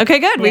 Okay,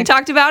 good. Yeah. We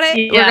talked about it.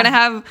 Yeah. We're going to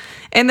have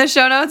in the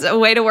show notes a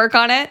way to work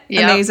on it.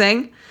 Yep.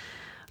 Amazing.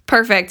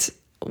 Perfect.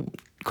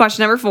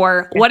 Question number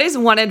 4. What is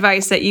one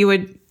advice that you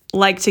would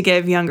like to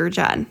give younger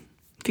Jen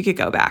if you could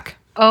go back?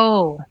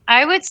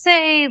 I would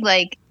say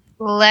like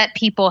let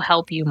people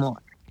help you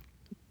more.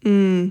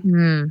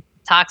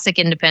 Toxic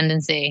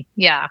independency.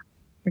 Yeah.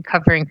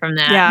 Recovering from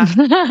that. Yeah.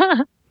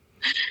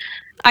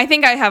 I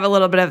think I have a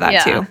little bit of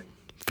that too,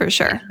 for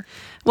sure. Yeah.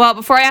 Well,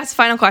 before I ask the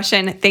final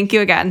question, thank you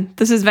again.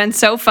 This has been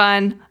so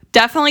fun.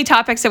 Definitely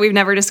topics that we've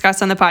never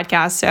discussed on the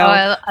podcast. So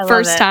I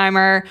first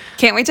timer.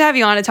 Can't wait to have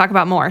you on to talk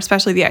about more,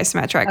 especially the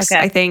isometrics.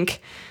 Okay. I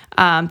think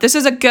this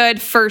is a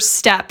good first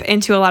step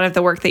into a lot of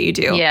the work that you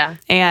do. Yeah.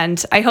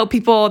 And I hope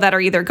people that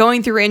are either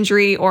going through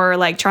injury or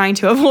like trying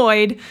to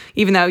avoid,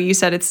 even though you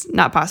said it's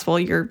not possible,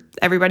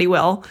 everybody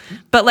will.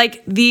 But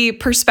like the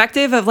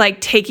perspective of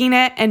like taking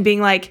it and being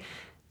like,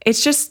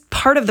 it's just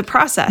part of the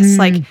process.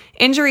 Like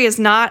injury is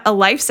not a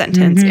life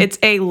sentence. It's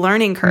a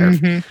learning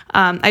curve.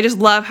 I just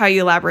love how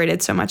you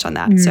elaborated so much on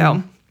that.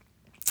 So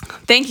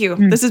thank you.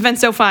 This has been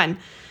so fun.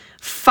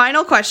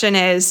 Final question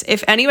is,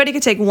 if anybody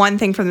could take one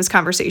thing from this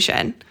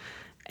conversation,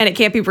 and it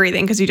can't be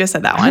breathing because you just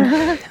said that one,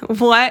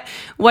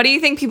 what do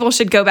you think people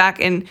should go back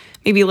and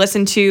maybe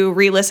listen to,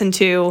 re-listen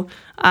to,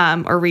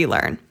 or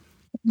relearn?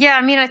 Yeah,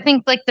 I mean, I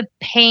think like the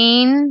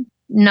pain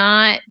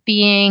not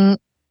being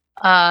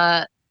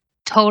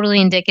totally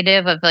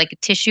indicative of like a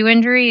tissue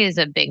injury is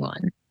a big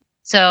one.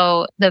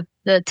 So the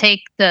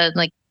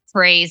like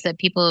phrase that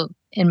people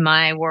in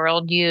my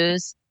world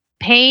use,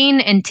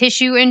 pain and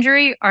tissue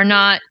injury are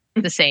not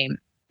the same.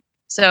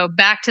 So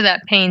back to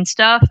that pain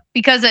stuff,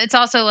 because it's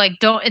also like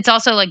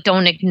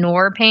don't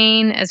ignore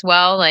pain as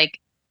well.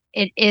 Like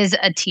it is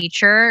a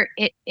teacher.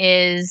 It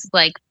is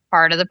like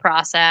part of the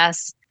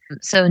process.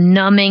 So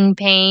numbing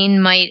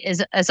pain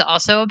is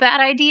also a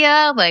bad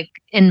idea, like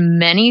in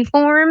many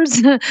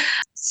forms.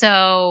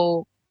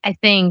 So I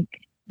think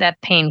that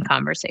pain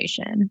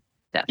conversation.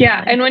 Definitely.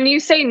 Yeah. And when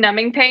you say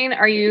numbing pain,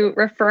 are you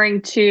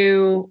referring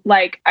to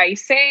like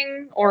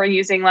icing or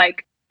using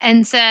like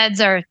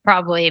NSAIDs are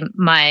probably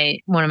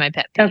one of my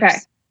pet peeves. Okay.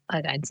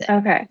 Like I'd say.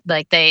 Okay.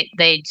 Like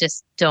they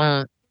just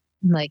don't,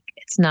 like,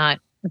 it's not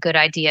a good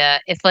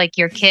idea. If like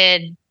your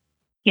kid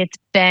gets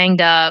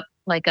banged up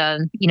like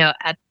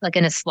like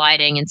in a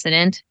sliding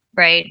incident,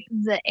 right?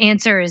 The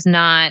answer is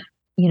not,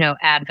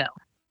 Advil.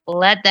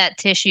 Let that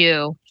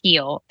tissue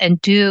heal and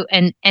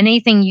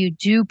anything you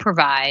do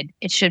provide,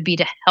 it should be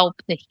to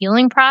help the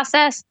healing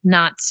process,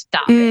 not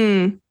stop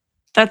it.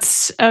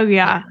 That's,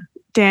 yeah.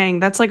 Dang,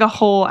 that's like a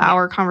whole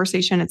hour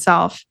conversation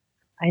itself.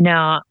 I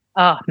know.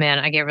 Oh man,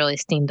 I get really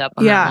steamed up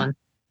on that one.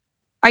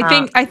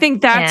 I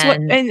think that's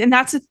and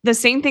that's the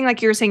same thing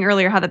like you were saying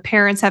earlier, how the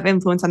parents have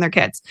influence on their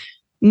kids.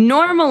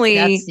 Normally,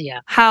 I'm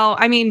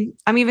even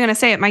going to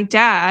say it. My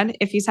dad,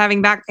 if he's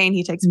having back pain,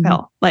 he takes a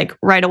pill like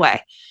right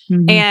away.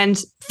 Mm-hmm. And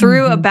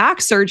through a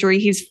back surgery,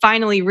 he's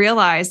finally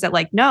realized that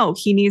like, no,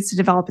 he needs to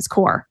develop his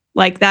core.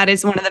 Like that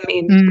is one of the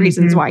main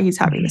reasons why he's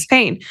having this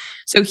pain.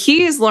 So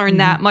he's learned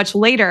that much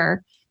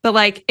later. But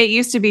like it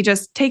used to be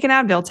just take an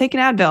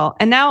Advil.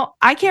 And now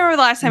I can't remember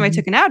the last time I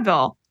took an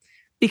Advil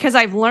because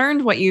I've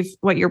learned what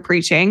you're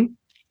preaching.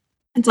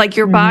 It's like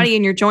your body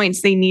and your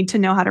joints, they need to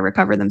know how to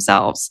recover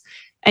themselves.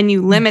 And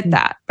you limit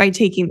that by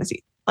taking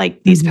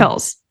these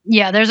pills.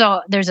 Yeah, there's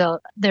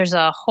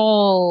a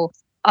whole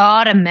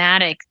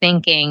automatic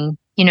thinking,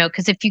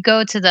 because if you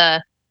go to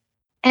the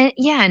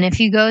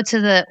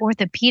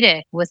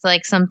orthopedic with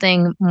like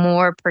something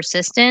more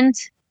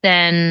persistent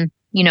than,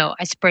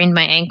 I sprained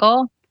my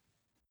ankle,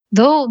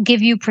 they'll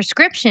give you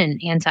prescription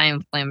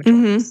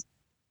anti-inflammatories.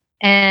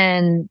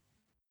 And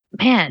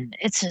man,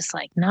 it's just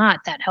like not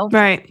that helpful.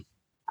 Right.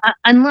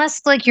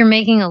 Unless like you're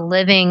making a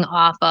living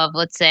off of,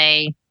 let's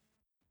say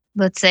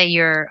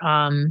you're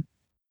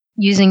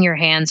using your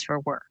hands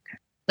for work.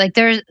 Like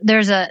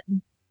there's a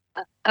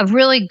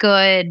really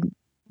good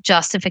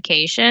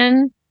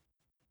justification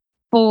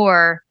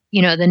for,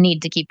 the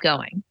need to keep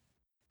going.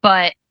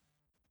 But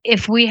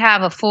if we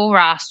have a full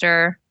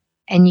roster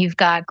and you've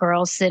got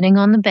girls sitting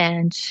on the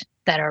bench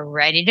that are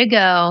ready to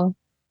go,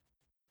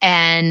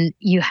 and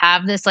you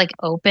have this like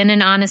open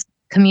and honest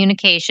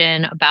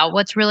communication about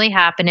what's really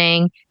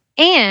happening,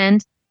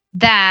 and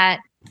that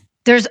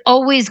there's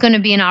always going to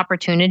be an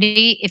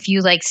opportunity if you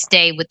like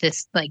stay with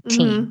this like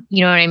team.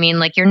 You know what I mean?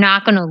 Like you're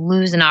not going to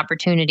lose an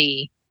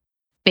opportunity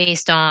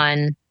based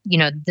on,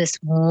 this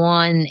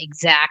one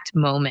exact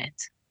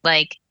moment.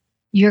 Like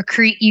you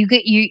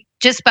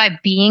just by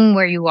being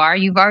where you are,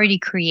 you've already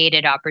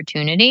created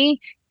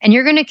opportunity, and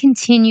you're going to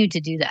continue to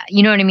do that.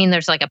 You know what I mean?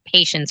 There's like a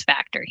patience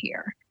factor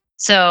here.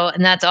 So,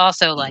 and that's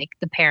also like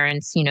the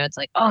parents, it's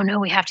like, oh no,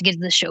 we have to get to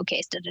the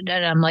showcase.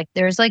 I'm like,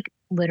 there's like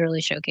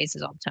literally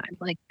showcases all the time.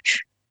 Like,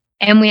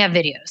 and we have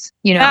videos,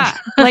 Yeah,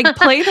 like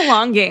play the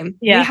long game.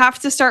 Yeah. We have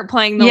to start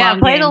playing the long game. Yeah,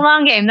 play the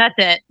long game. That's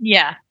it.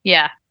 Yeah.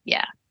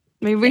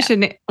 Maybe we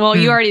should. Well,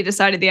 you already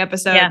decided the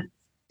episode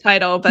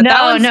title, but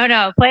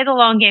no. Play the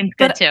long game's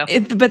good too.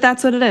 But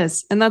that's what it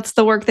is, and that's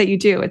the work that you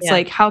do. It's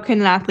like, how can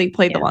an athlete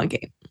play the long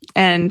game?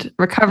 And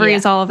recovery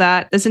is all of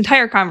that. This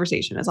entire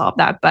conversation is all of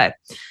that. But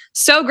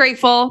so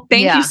grateful.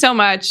 Thank you so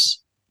much.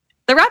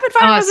 The rapid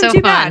fire wasn't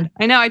too bad.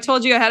 I know. I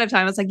told you ahead of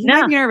time. I was like, you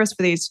might be nervous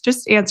for these.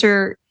 Just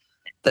answer.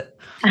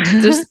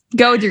 Just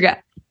go with your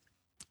gut.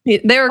 They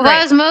were great.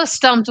 I was most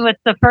stumped with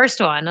the first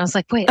one. I was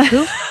like, wait,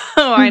 who?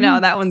 I know.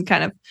 That one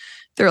kind of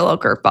threw a little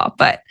curveball,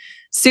 but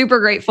super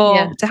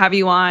grateful to have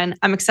you on.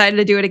 I'm excited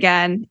to do it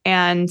again.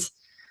 And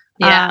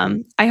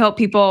I hope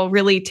people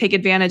really take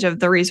advantage of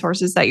the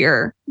resources that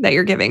you're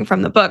giving,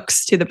 from the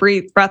books to the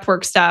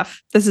breathwork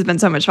stuff. This has been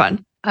so much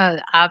fun. Oh,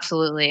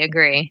 absolutely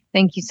agree.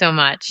 Thank you so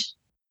much.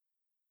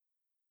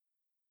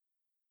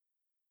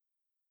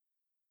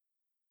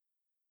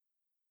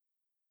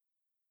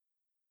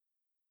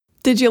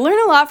 Did you learn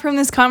a lot from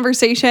this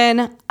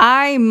conversation?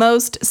 I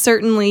most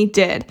certainly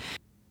did.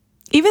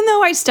 Even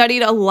though I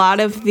studied a lot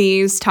of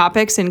these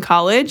topics in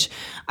college,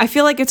 I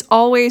feel like it's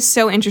always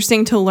so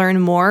interesting to learn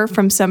more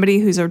from somebody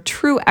who's a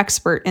true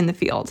expert in the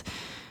field.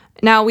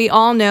 Now, we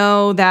all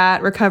know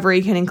that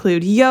recovery can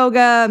include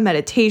yoga,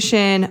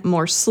 meditation,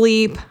 more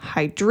sleep,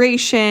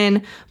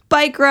 hydration,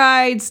 bike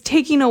rides,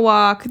 taking a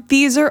walk.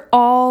 These are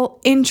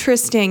all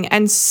interesting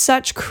and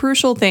such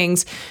crucial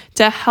things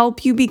to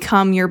help you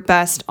become your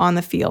best on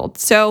the field.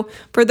 So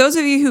for those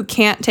of you who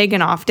can't take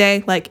an off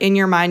day, like in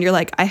your mind, you're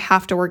like, I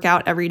have to work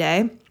out every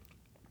day.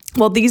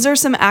 Well, these are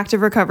some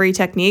active recovery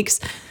techniques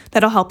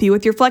that'll help you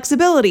with your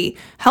flexibility,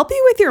 help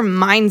you with your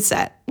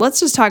mindset. Let's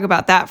just talk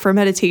about that for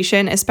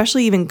meditation,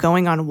 especially even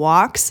going on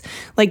walks.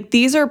 Like,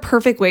 these are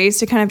perfect ways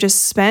to kind of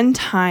just spend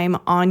time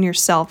on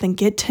yourself and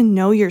get to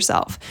know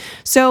yourself.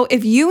 So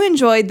if you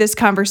enjoyed this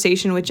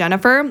conversation with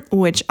Jennifer,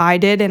 which I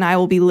did and I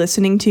will be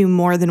listening to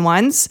more than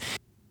once,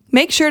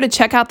 make sure to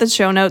check out the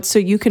show notes so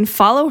you can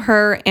follow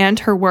her and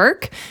her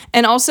work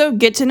and also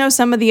get to know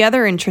some of the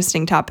other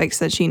interesting topics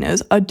that she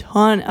knows a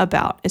ton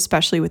about,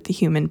 especially with the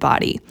human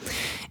body.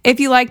 If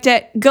you liked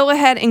it, go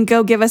ahead and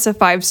go give us a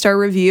 5-star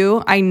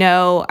review.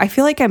 I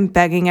feel like I'm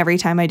begging every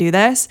time I do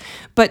this,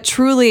 but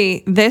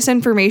truly, this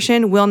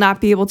information will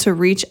not be able to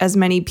reach as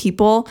many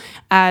people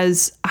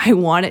as I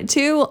want it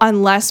to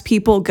unless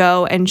people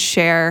go and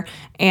share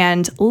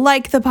and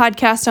like the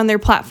podcast on their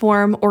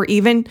platform, or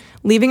even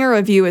leaving a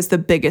review is the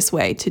biggest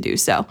way to do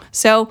so.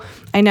 So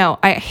I know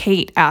I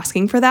hate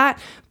asking for that,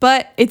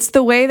 but it's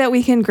the way that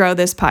we can grow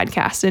this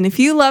podcast. And if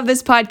you love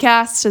this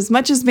podcast as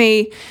much as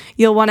me,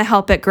 you'll want to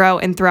help it grow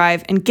and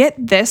thrive and get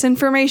this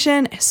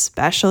information,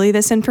 especially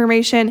this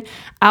information,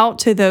 out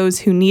to those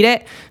who need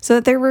it so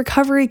that their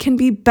recovery can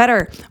be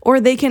better, or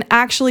they can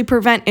actually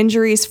prevent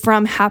injuries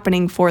from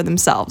happening for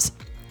themselves.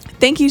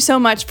 Thank you so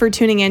much for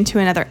tuning in to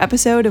another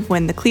episode of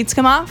When the Cleats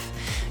Come Off.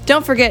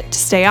 Don't forget to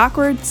stay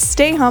awkward,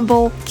 stay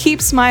humble,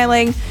 keep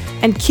smiling,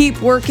 and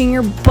keep working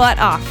your butt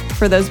off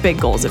for those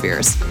big goals of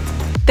yours.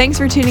 Thanks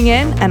for tuning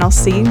in, and I'll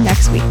see you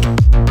next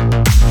week.